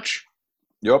Ziyech.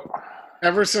 Yep.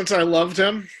 Ever since I loved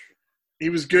him, he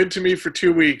was good to me for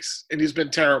 2 weeks, and he's been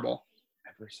terrible.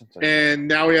 Ever since And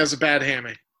now he has a bad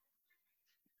hammy.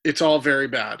 It's all very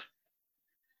bad.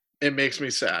 It makes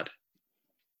me sad.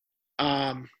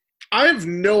 I have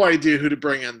no idea who to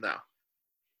bring in, though.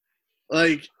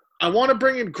 Like, I want to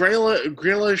bring in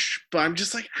Grealish, but I'm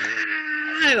just like,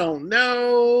 I don't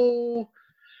know.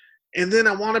 And then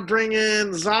I want to bring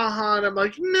in Zaha, and I'm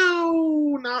like,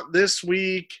 no, not this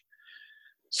week.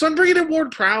 So I'm bringing in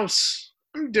Ward-Prowse.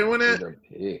 I'm doing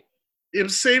it. I'm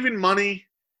saving money.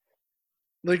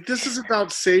 Like, this is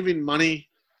about saving money.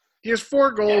 He has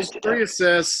 4 goals, 3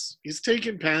 assists. He's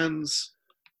taking pens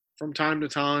from time to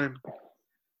time.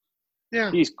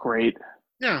 Yeah. He's great.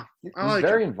 Yeah. He's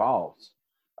very involved.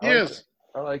 He is.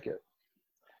 I like it.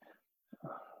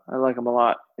 I like him a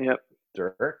lot. Yep.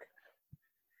 Dirk?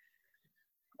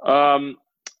 I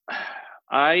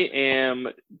am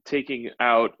taking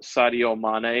out Sadio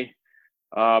Mane.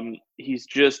 He's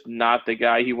just not the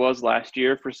guy he was last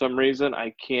year for some reason.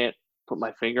 I can't put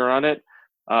my finger on it.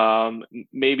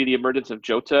 Maybe the emergence of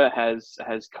Jota has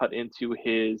cut into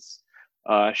his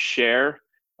share.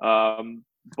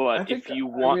 But if you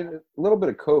want a little bit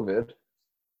of COVID.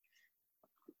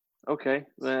 Okay.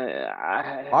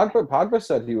 Pogba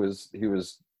said he was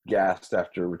gassed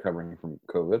after recovering from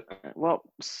COVID. Well,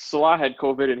 Salah had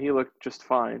COVID and he looked just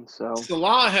fine. So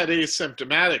Salah had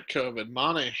asymptomatic COVID.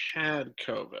 Mane had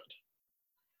COVID.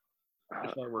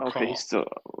 If I recall. Okay, still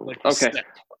Like okay.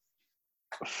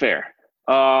 Fair.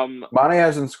 Mane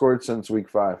hasn't scored since week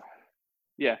 5.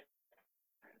 Yeah.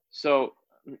 So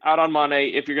out on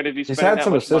Mane, if you're going to be He's spending had that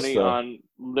some much assists, money though. on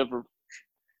Liverpool,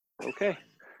 okay.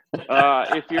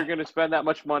 If you're going to spend that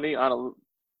much money on a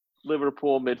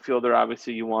Liverpool midfielder,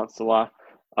 obviously you want Salah.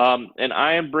 And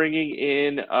I am bringing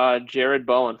in Jared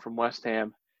Bowen from West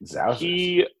Ham. Zousers.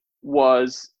 He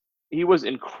was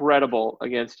incredible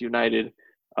against United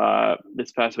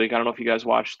this past week. I don't know if you guys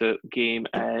watched the game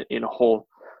in whole,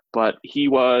 but he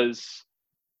was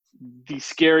the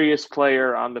scariest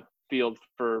player on the field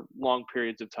for long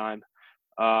periods of time.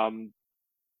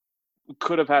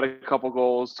 Could have had a couple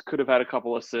goals, could have had a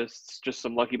couple assists, just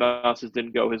some lucky bounces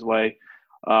didn't go his way.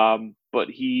 But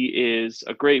he is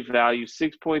a great value,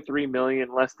 6.3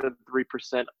 million, less than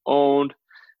 3% owned.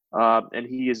 And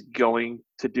he is going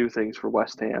to do things for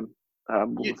West Ham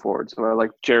moving forward. So I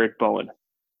like Jared Bowen.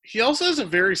 He also has a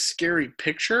very scary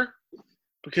picture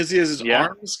because he has his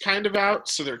arms kind of out,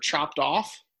 so they're chopped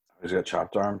off. He's got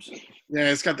chopped arms. Yeah,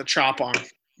 he's got the chop arm.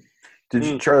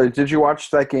 Charlie, did you watch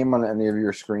that game on any of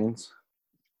your screens?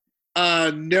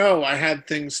 No, I had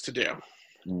things to do.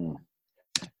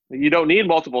 You don't need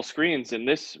multiple screens in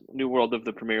this new world of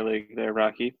the Premier League there,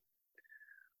 Rocky.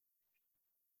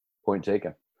 Point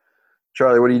taken.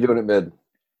 Charlie, what are you doing at mid?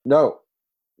 No.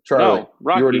 Charlie, no,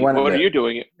 Rocky, you already went what at are mid. you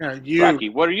doing? Yeah, Rocky,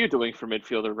 what are you doing for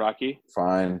midfielder, Rocky?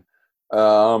 Fine.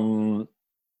 7th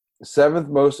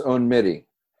most owned midi,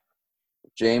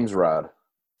 James Rod.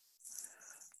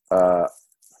 I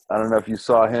don't know if you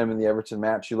saw him in the Everton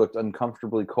match. He looked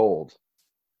uncomfortably cold.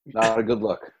 Not a good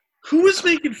look. Who was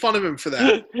making fun of him for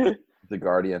that? The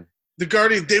Guardian. The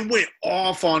Guardian, they went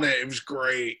off on it. It was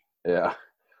great. Yeah.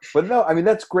 But no, I mean,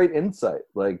 that's great insight.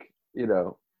 Like, you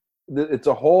know, it's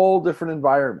a whole different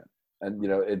environment. And, you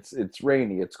know, it's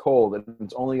rainy, it's cold, and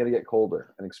it's only going to get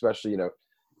colder. And especially, you know,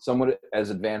 someone as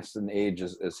advanced in age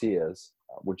as he is,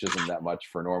 which isn't that much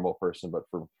for a normal person, but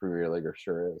for Premier Leaguer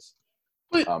sure is.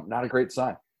 But, not a great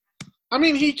sign. I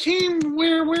mean, he came,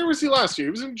 where was he last year?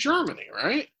 He was in Germany,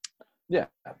 right? Yeah.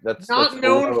 That's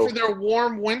known for their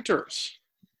warm winters.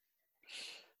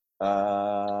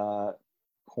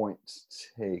 Points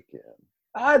taken.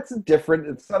 It's different.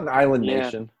 It's not an island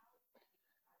nation.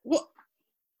 What?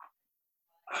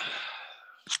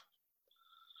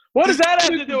 What does that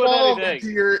have to do with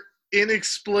anything? Your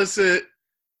inexplicit,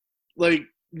 like,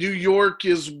 New York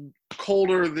is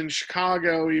colder than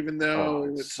Chicago, even though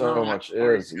it's so not much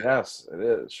is. Yes, it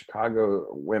is.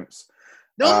 Chicago wimps.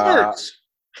 Numbers.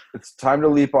 It's time to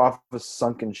leap off a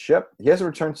sunken ship. He hasn't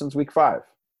returned since week 5.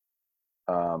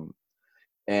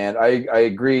 And I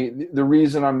agree. The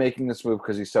reason I'm making this move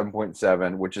because he's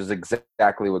 7.7, which is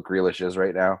exactly what Grealish is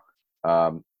right now.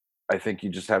 I think you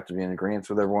just have to be in agreement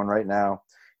with everyone right now.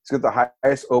 He's got the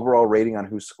highest overall rating on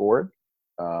Who Scored.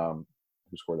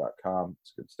 WhoScored.com.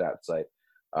 It's a good stat site.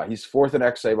 He's 4th in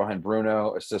XA behind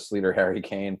Bruno, assist leader Harry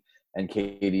Kane, and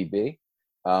KDB.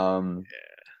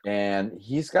 and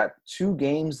he's got 2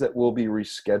 games that will be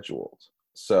rescheduled.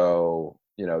 So,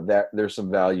 that there's some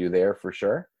value there for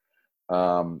sure.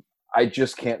 I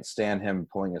just can't stand him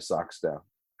pulling his socks down.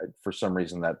 For some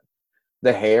reason, that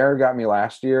the hair got me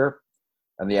last year,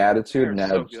 and the attitude. The Now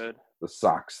so good. the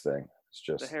socks thing. It's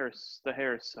just The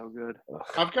hair is so good. ugh.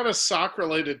 I've got a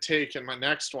sock-related take in my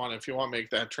next one if you want to make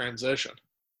that transition.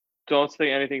 Don't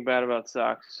say anything bad about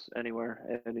socks anywhere,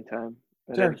 at any time.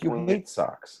 at Derek, any you point. hate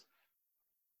socks.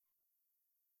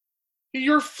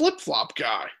 You're a flip-flop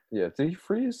guy. Yeah, did you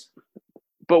freeze?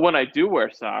 But when I do wear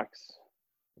socks,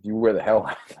 You wear the hell.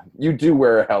 You do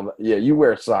wear a hell. Yeah, you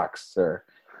wear socks, sir.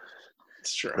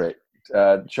 It's true. Great,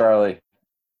 Charlie.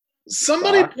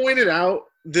 Somebody Sock? pointed out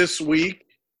this week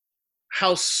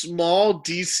how small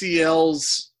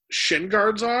DCL's shin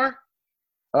guards are.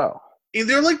 Oh, And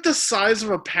they're like the size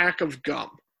of a pack of gum.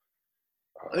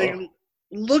 Like,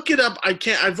 look it up.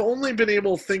 I've only been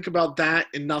able to think about that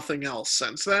and nothing else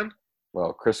since then,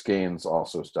 well, Chris Gaines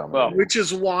also is Well, dominating. which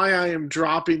is why I am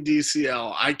dropping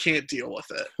DCL. I can't deal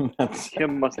with it. That's-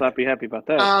 Kim must not be happy about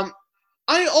that.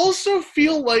 I also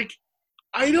feel like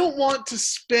I don't want to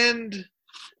spend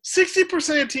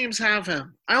 60% of teams have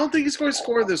him. I don't think he's going to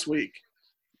score this week.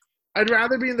 I'd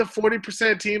rather be in the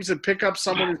 40% of teams and pick up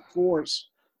someone who scores.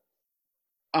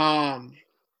 Did you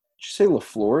say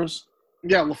LaFleur's?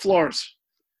 Yeah, LaFleur's.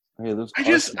 Hey, those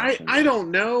I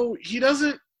don't know.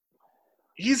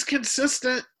 He's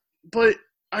consistent, but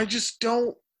I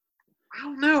don't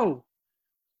know.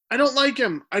 I don't like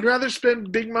him. I'd rather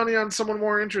spend big money on someone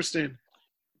more interesting.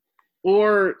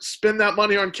 Or spend that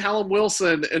money on Callum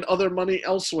Wilson and other money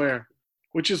elsewhere,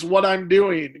 which is what I'm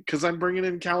doing because I'm bringing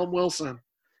in Callum Wilson.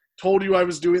 Told you I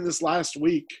was doing this last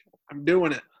week. I'm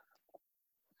doing it.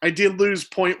 I did lose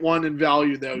 0.1 in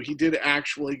value, though. He did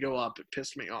actually go up. It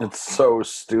pissed me off. It's so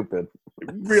stupid. It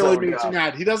really so makes me dumb.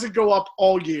 mad. He doesn't go up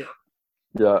all year.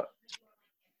 Yeah.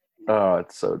 Oh,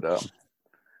 it's so dumb.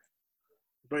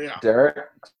 But yeah. Derek,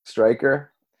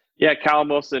 striker. Yeah, Callum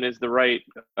Wilson is the right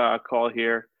call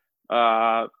here.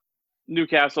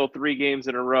 Newcastle 3 games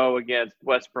in a row against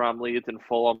West Brom, Leeds, and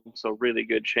Fulham, so really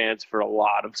good chance for a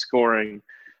lot of scoring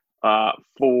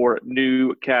for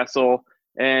Newcastle.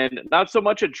 And not so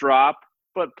much a drop,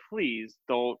 but please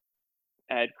don't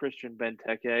add Christian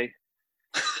Benteke.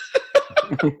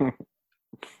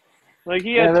 Like,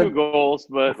 he had 2 goals,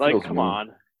 but, that feels come mean.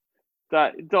 on.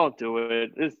 Don't do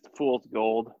it. It's fool's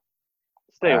gold.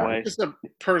 Stay away. Just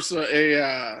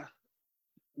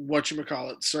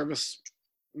whatchamacallit, service.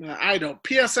 I don't.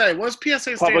 PSA. What's PSA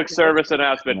stand Public for? service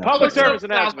announcement. Yeah. Public service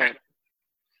announcement.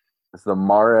 It's the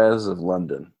Mahrez of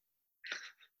London.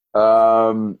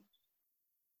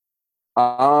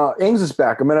 Ings is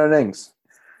back. I'm in on Ings.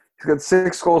 He's got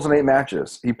 6 goals in 8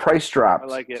 matches. He price dropped I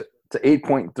like it. to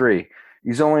 8.3.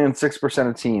 He's only in 6%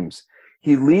 of teams.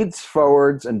 He leads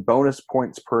forwards and bonus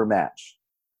points per match.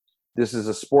 This is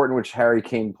a sport in which Harry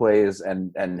Kane plays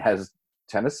and has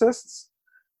 10 assists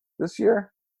this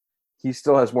year. He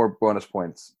still has more bonus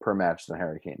points per match than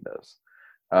Harry Kane does.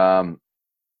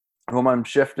 Whom I'm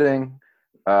shifting,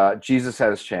 Jesus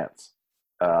had his chance.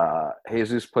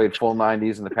 Jesus played full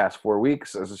 90s in the past 4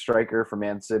 weeks as a striker for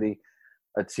Man City,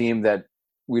 a team that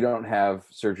we don't have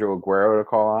Sergio Aguero to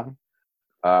call on.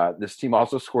 This team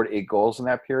also scored 8 goals in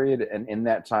that period, and in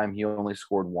that time, he only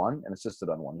scored 1 and assisted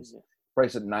on 1. He's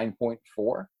priced at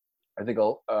 9.4. I think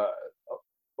a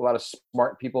lot of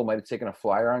smart people might have taken a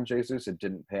flyer on Jesus. It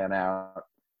didn't pan out.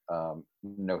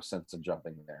 No sense of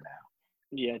jumping there now.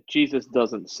 Yeah, Jesus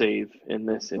doesn't save in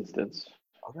this instance.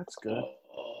 Oh, that's good.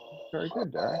 Very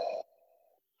good, Derek.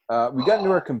 We got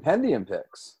into our compendium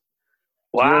picks.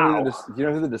 Wow. Do you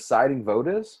know who the deciding vote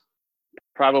is?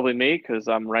 Probably me, because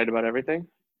I'm right about everything.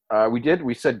 We did.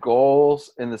 We said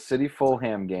goals in the City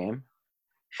Fulham game.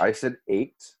 I said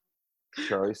 8.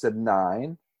 Charlie said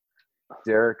 9.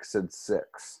 Derek said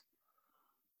 6.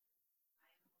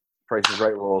 Price is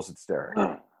Right rules. It's Derek.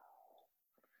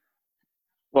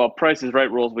 Well, Price is Right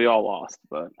rules, we all lost,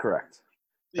 but Correct.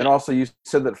 Yeah. And also, you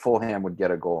said that Fulham would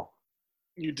get a goal.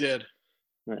 You did.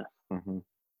 Mm-hmm.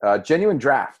 Genuine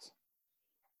draft.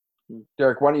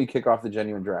 Derek, why don't you kick off the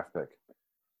genuine draft pick?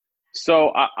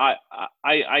 so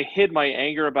I hid my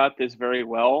anger about this very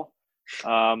well,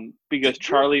 because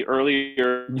Charlie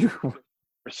earlier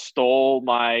stole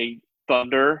my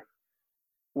thunder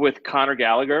with Conor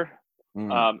Gallagher.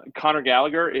 Conor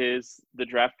Gallagher is the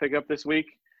draft pickup this week.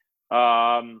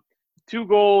 2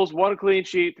 goals, 1 clean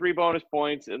sheet, 3 bonus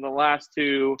points in the last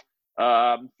 2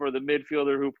 for the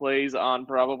midfielder who plays on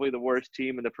probably the worst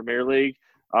team in the Premier League.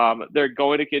 They're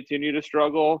going to continue to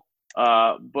struggle,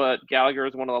 but Gallagher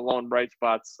is one of the lone bright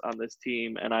spots on this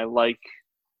team, and I like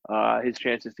his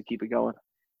chances to keep it going.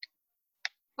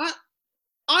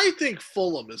 I think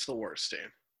Fulham is the worst team.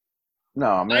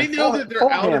 No, man. I know that they're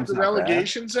out of Fulham's the not bad.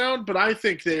 relegation zone, but I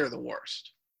think they are the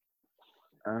worst.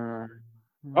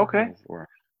 Okay.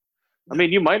 I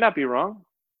mean, you might not be wrong.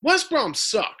 West Brom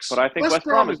sucks. But I think West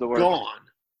Brom is the worst. Gone.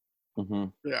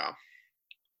 Mm-hmm. Yeah.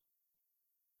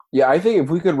 Yeah, I think if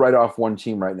we could write off one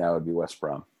team right now, it would be West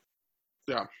Brom.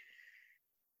 Yeah.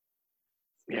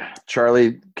 Yeah.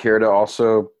 Charlie, care to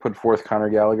also put forth Conor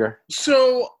Gallagher?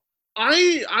 So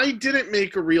I didn't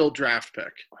make a real draft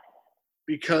pick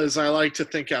because I like to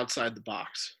think outside the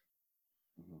box.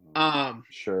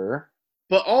 Sure.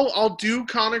 But I'll do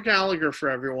Conor Gallagher for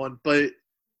everyone. But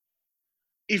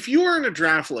if you are in a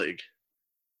draft league,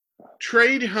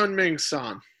 trade Heung-min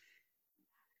Son.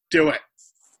 Do it.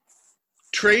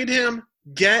 Trade him.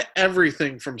 Get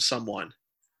everything from someone.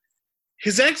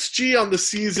 His XG on the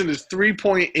season is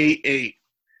 3.88,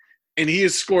 and he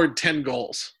has scored 10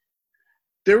 goals.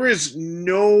 There is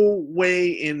no way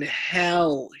in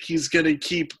hell he's going to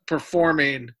keep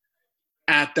performing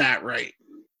at that rate.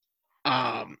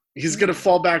 He's going to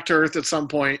fall back to earth at some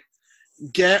point.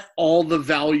 Get all the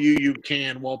value you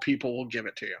can while people will give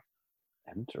it to you.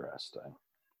 Interesting.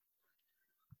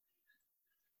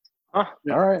 Huh.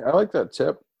 Yeah. All right, I like that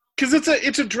tip. Because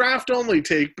it's a draft only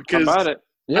take. Because How about it?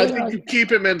 I think you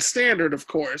keep him in standard, of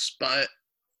course, but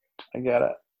I get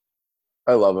it.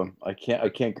 I love him. I can't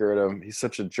get rid of him. He's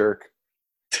such a jerk.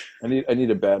 I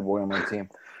need a bad boy on my team.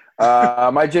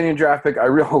 My genuine draft pick.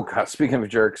 Oh God, speaking of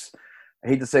jerks, I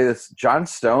hate to say this. John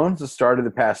Stones has started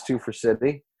the past two for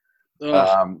City,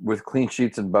 with clean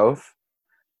sheets in both.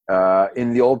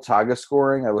 In the old Taga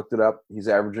scoring, I looked it up. He's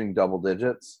averaging double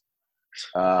digits.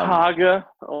 Taga.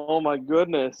 Oh my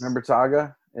goodness. Remember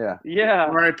Taga? Yeah. Yeah.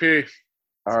 R.I.P.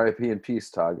 R.I.P. in peace,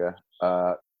 Taga.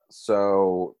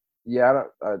 So yeah,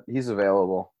 he's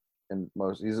available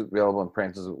He's available in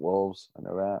Prances at Wolves. I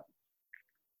know that.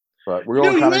 But we're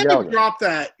going Conor Gallagher.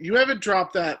 You haven't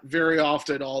dropped that very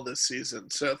often all this season.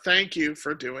 So thank you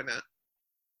for doing it.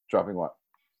 Dropping what?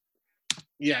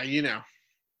 Yeah, you know.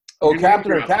 Oh,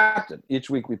 captain or captain.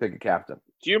 Each week we pick a captain.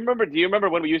 Do you remember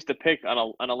when we used to pick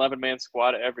an 11-man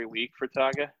squad every week for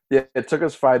Taga? Yeah, it took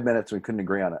us 5 minutes. We couldn't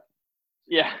agree on it.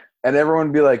 Yeah. And everyone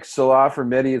would be like, Salah for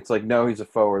Midi. It's like, no, he's a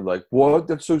forward. Like, what?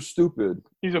 That's so stupid.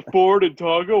 He's a forward in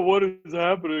Taga? What is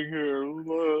happening here?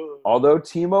 Although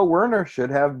Timo Werner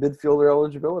should have midfielder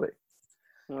eligibility.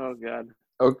 Oh, God.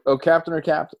 Oh, captain or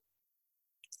captain?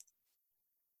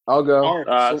 I'll go.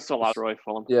 Salah, Roy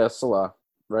Fulham. Yeah, Salah,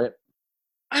 right?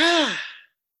 I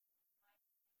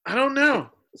don't know.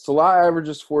 Salah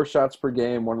averages 4 shots per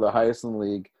game, one of the highest in the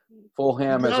league.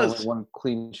 Fulham has only one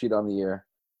clean sheet on the year.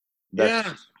 That's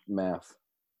just math.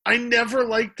 I never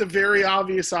liked the very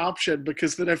obvious option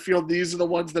because then I feel these are the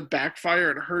ones that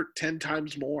backfire and hurt 10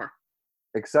 times more.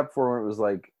 Except for when it was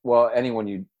like, well,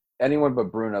 anyone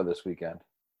but Bruno this weekend.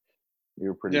 You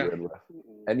were pretty good with.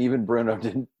 And even Bruno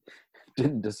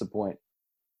didn't disappoint.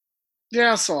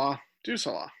 Yeah, Salah. Do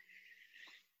Salah.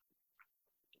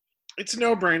 It's a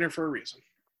no-brainer for a reason.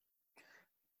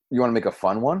 You want to make a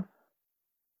fun one?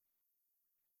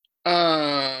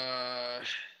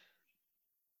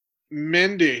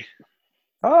 Mendy.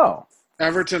 Oh.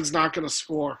 Everton's not going to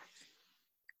score.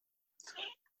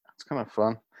 That's kind of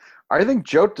fun. I think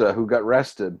Jota, who got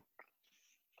rested,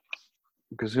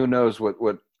 because who knows what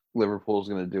Liverpool's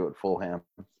going to do at Fulham.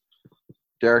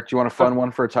 Derek, do you want a fun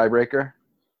one for a tiebreaker?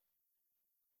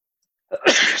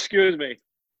 Excuse me.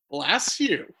 Bless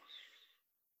you.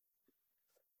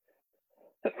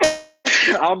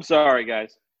 I'm sorry,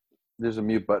 guys. There's a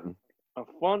mute button. A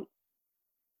fun.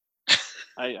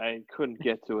 I couldn't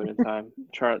get to it in time.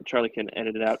 Charlie can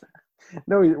edit it out.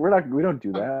 No, we're not. We don't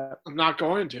do that. I'm not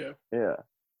going to. Yeah.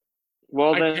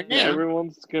 Well, then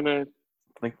everyone's gonna.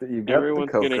 Like that you got the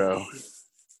cocoa.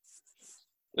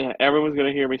 Everyone's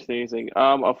gonna hear me sneezing.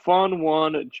 A fun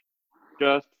one,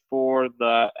 just for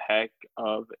the heck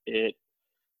of it.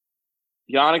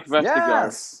 Yannick Vestergaard.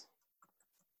 Yes.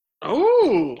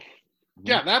 Oh,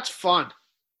 yeah, that's fun.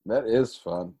 That is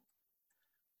fun.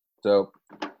 So,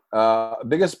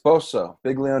 biggest Bosa,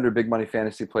 big Leander, big money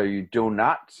fantasy player you do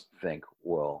not think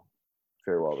will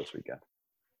fare well this weekend.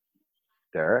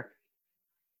 Derek?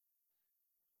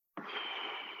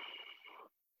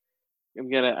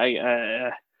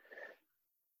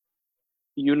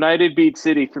 United beat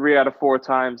City 3 out of 4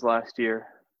 times last year.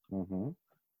 Mm-hmm.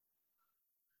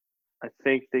 I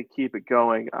think they keep it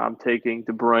going. I'm taking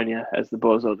De Bruyne as the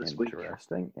bozo this week.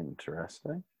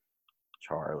 Interesting.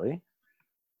 Charlie?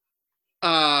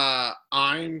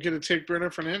 I'm going to take Bruno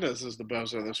Fernandes as the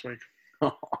bozo this week.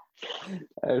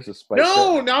 There's a spite.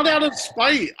 No, not out of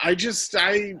spite. I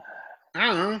don't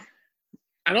know.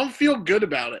 I don't feel good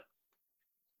about it.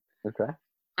 Okay.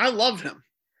 I love him.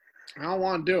 I don't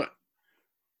want to do it.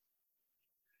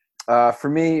 For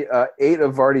me, 8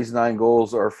 of Vardy's 9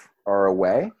 goals are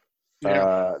away.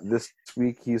 Yeah. This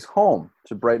week he's home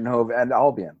to Brighton Hove and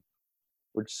Albion,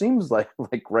 which seems like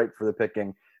right for the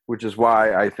picking, which is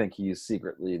why I think he's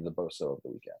secretly the Boso of the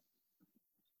weekend.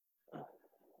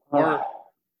 Or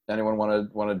Anyone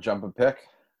want to jump and pick?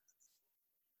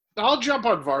 I'll jump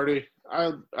on Vardy.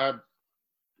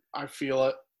 I feel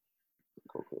it.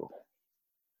 Cool.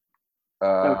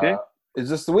 Okay. Is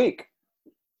this the week?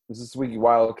 Is this the week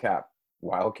wild captain,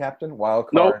 wild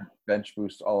card, Nope. bench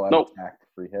boost, all out Nope. attack,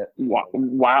 free hit?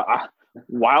 Wow.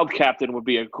 Wild captain would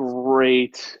be a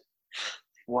great.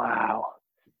 Wow.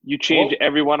 You change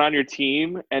everyone on your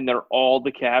team, and they're all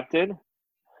the captain.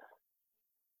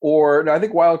 Or no, I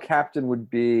think wild captain would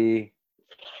be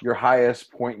your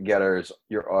highest point getters,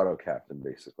 your auto captain,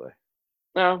 basically.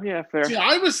 Oh, yeah, fair. See,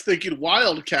 I was thinking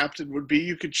wild captain would be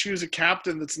you could choose a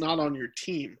captain that's not on your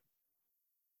team.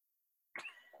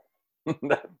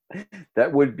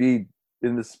 that would be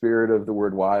in the spirit of the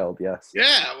word wild, yes.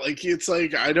 Yeah, it's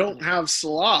like I don't have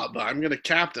Salah, but I'm going to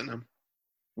captain him.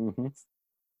 Mm-hmm.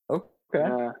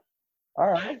 Okay. All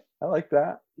right. I like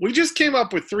that. We just came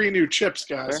up with 3 new chips,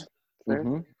 guys. Fair.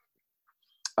 Mm-hmm.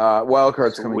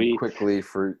 Wildcard's coming Sweet. quickly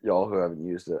for y'all who haven't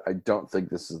used it. I don't think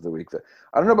this is the week that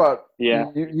I don't know about. Yeah.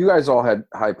 You guys all had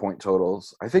high point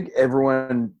totals. I think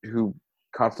everyone who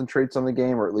concentrates on the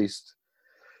game, or at least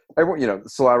everyone,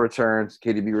 Salah returns,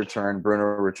 KDB returned, Bruno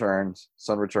returns,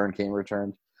 Son returned, Kane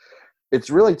returned. It's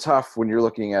really tough when you're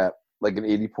looking at like an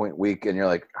 80-point week and you're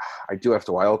like, I do have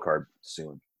to wildcard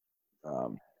soon,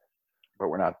 but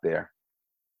we're not there.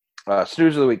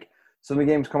 Snooze of the week. Some of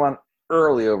the games come on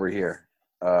early over here.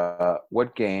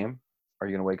 What game are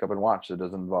you going to wake up and watch that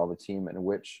doesn't involve a team in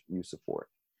which you support?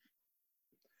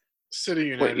 City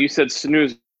United. Wait, you said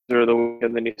snooze of the week,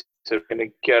 and then you said we're going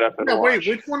to get up and No, watch. wait,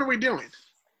 which one are we doing?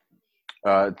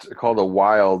 It's called a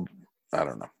wild. I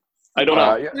don't know. I don't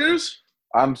know. Yeah, News?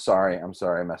 I'm sorry.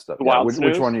 I messed up. Wild which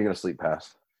snooze? one are you going to sleep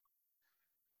past?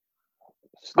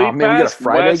 Sleep man, we got a Pass,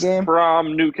 Friday West game?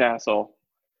 Brom, Newcastle.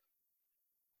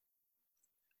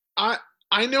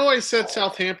 I know I said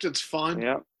Southampton's fun,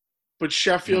 Yeah. but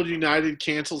Sheffield United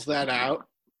cancels that out.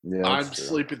 Yeah, I'm that's true.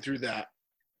 sleeping through that.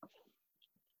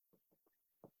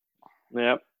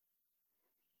 Yep.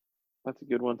 That's a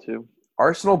good one, too.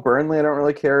 Arsenal, Burnley, I don't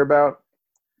really care about.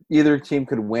 Either team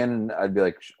could win, and I'd be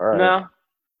like, all right. No.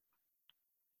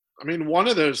 I mean, one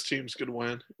of those teams could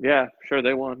win. Yeah, sure,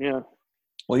 they won, yeah.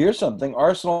 Well, here's something.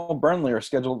 Arsenal, Burnley are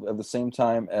scheduled at the same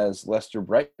time as Leicester,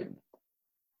 Brighton.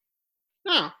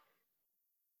 No.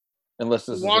 Unless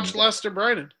this Watch is Leicester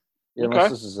Brighton. unless Okay.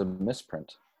 this is a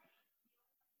misprint.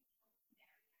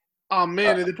 Oh,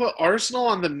 man, did they put Arsenal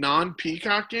on the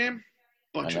non-Peacock game?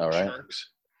 Bunch I know, of right? jerks.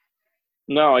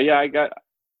 No, yeah, I got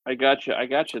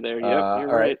you there. Yep, All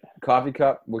you're right. Coffee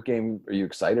Cup, what game are you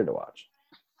excited to watch?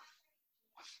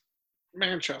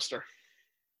 Manchester.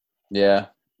 Yeah,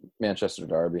 Manchester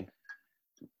Derby.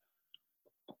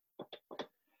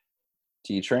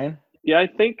 T-Train? Yeah, I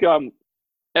think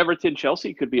Everton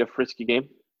Chelsea could be a frisky game.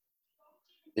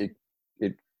 It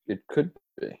could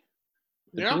be.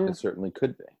 Yeah. It certainly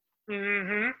could be.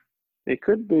 Mm-hmm. It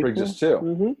could be. Brings us to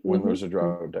Mhm, when mhm. there's a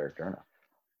draw of Derek Turner.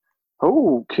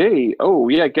 Okay. Oh,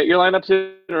 yeah. Get your lineups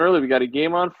in early. We got a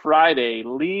game on Friday.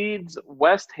 Leeds,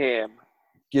 West Ham.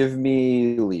 Give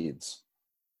me Leeds.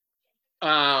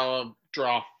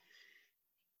 Draw.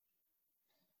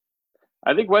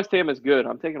 I think West Ham is good.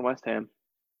 I'm taking West Ham.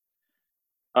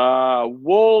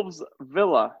 Wolves,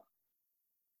 Villa.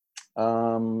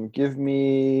 Give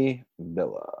me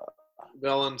Villa.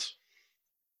 Villains.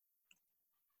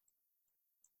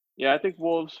 Yeah, I think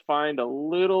Wolves find a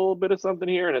little bit of something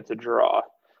here, and it's a draw.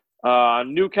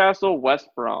 Newcastle, West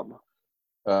Brom.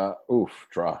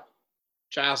 Draw.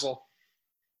 Castle.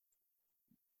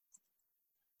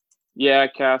 Yeah,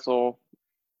 Castle.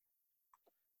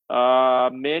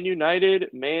 Man United,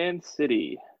 Man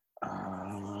City.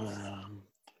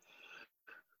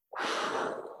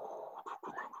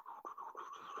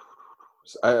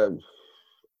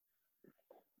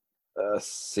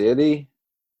 City.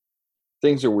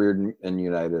 Things are weird in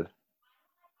United.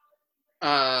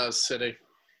 City.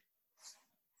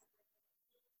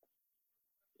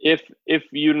 If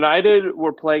United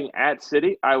were playing at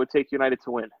City, I would take United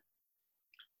to win.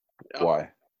 Yep. Why?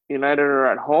 United are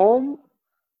at home.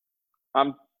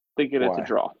 I'm thinking it's a Why?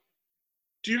 draw.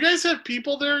 Do you guys have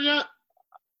people there yet?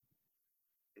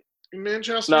 in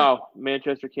Manchester? No,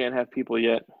 Manchester can't have people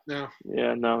yet. No.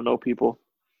 Yeah, no people.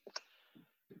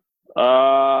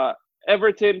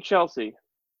 Everton, Chelsea.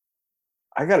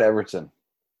 I got Everton.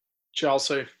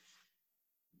 Chelsea.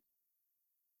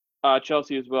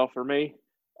 Chelsea as well for me.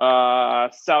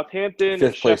 Southampton,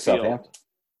 Fifth place, Sheffield. Southampton.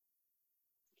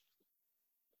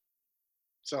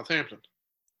 Southampton.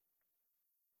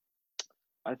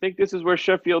 I think this is where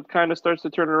Sheffield kind of starts to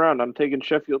turn around. I'm taking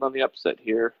Sheffield on the upset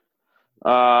here.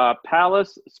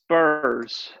 Palace,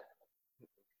 Spurs.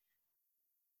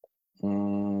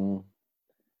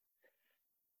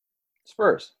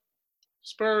 Spurs.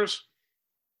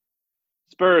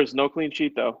 Spurs, no clean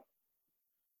sheet though.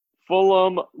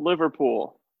 Fulham,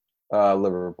 Liverpool.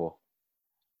 Liverpool.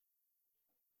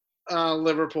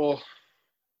 Liverpool.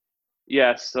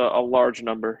 Yes, a large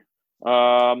number.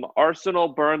 Arsenal,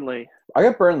 Burnley. I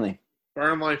got Burnley.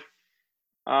 Burnley.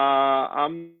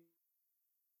 I'm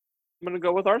going to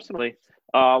go with Arsenal.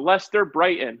 Leicester,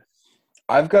 Brighton.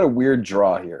 I've got a weird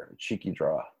draw here, a cheeky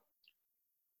draw.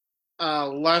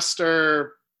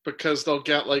 Leicester, because they'll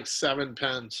get like 7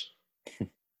 pens.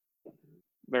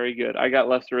 Very good. I got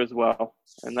Leicester as well.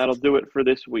 And that'll do it for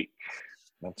this week.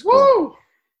 That's cool. Woo!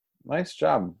 Nice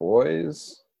job,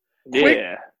 boys.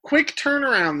 Yeah. Quick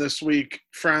turnaround this week,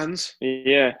 friends.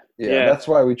 Yeah. That's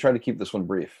why we try to keep this one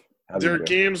brief. There are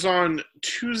games on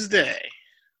Tuesday.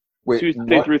 Wait,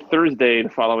 Tuesday what? through Thursday the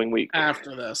following week.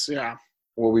 After this, yeah.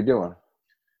 What are we doing?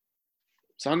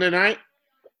 Sunday night?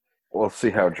 We'll see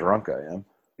how drunk I am.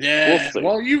 Yeah. We'll see.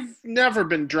 Well, you've never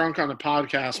been drunk on a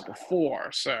podcast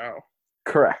before, so.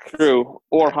 Correct. True.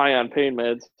 Or high on pain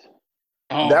meds.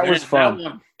 Oh, That was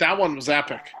fun. That one was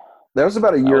epic. That was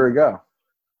about a year ago.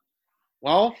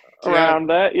 Well, Around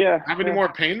that, yeah. have any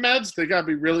more pain meds? They got to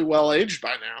be really well aged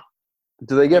by now.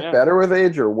 Do they get Yeah. better with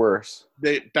age or worse?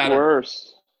 They better.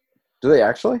 Worse. Do they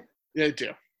actually? They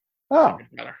do. Oh,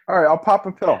 Better. all right. I'll pop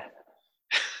a pill.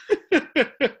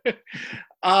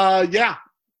 Yeah.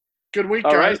 Good week,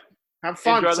 All guys. right. Have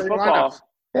fun. Enjoy Say the football. lineups.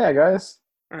 Yeah, guys.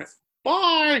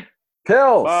 Bye.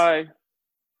 Pills. Bye.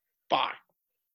 Bye.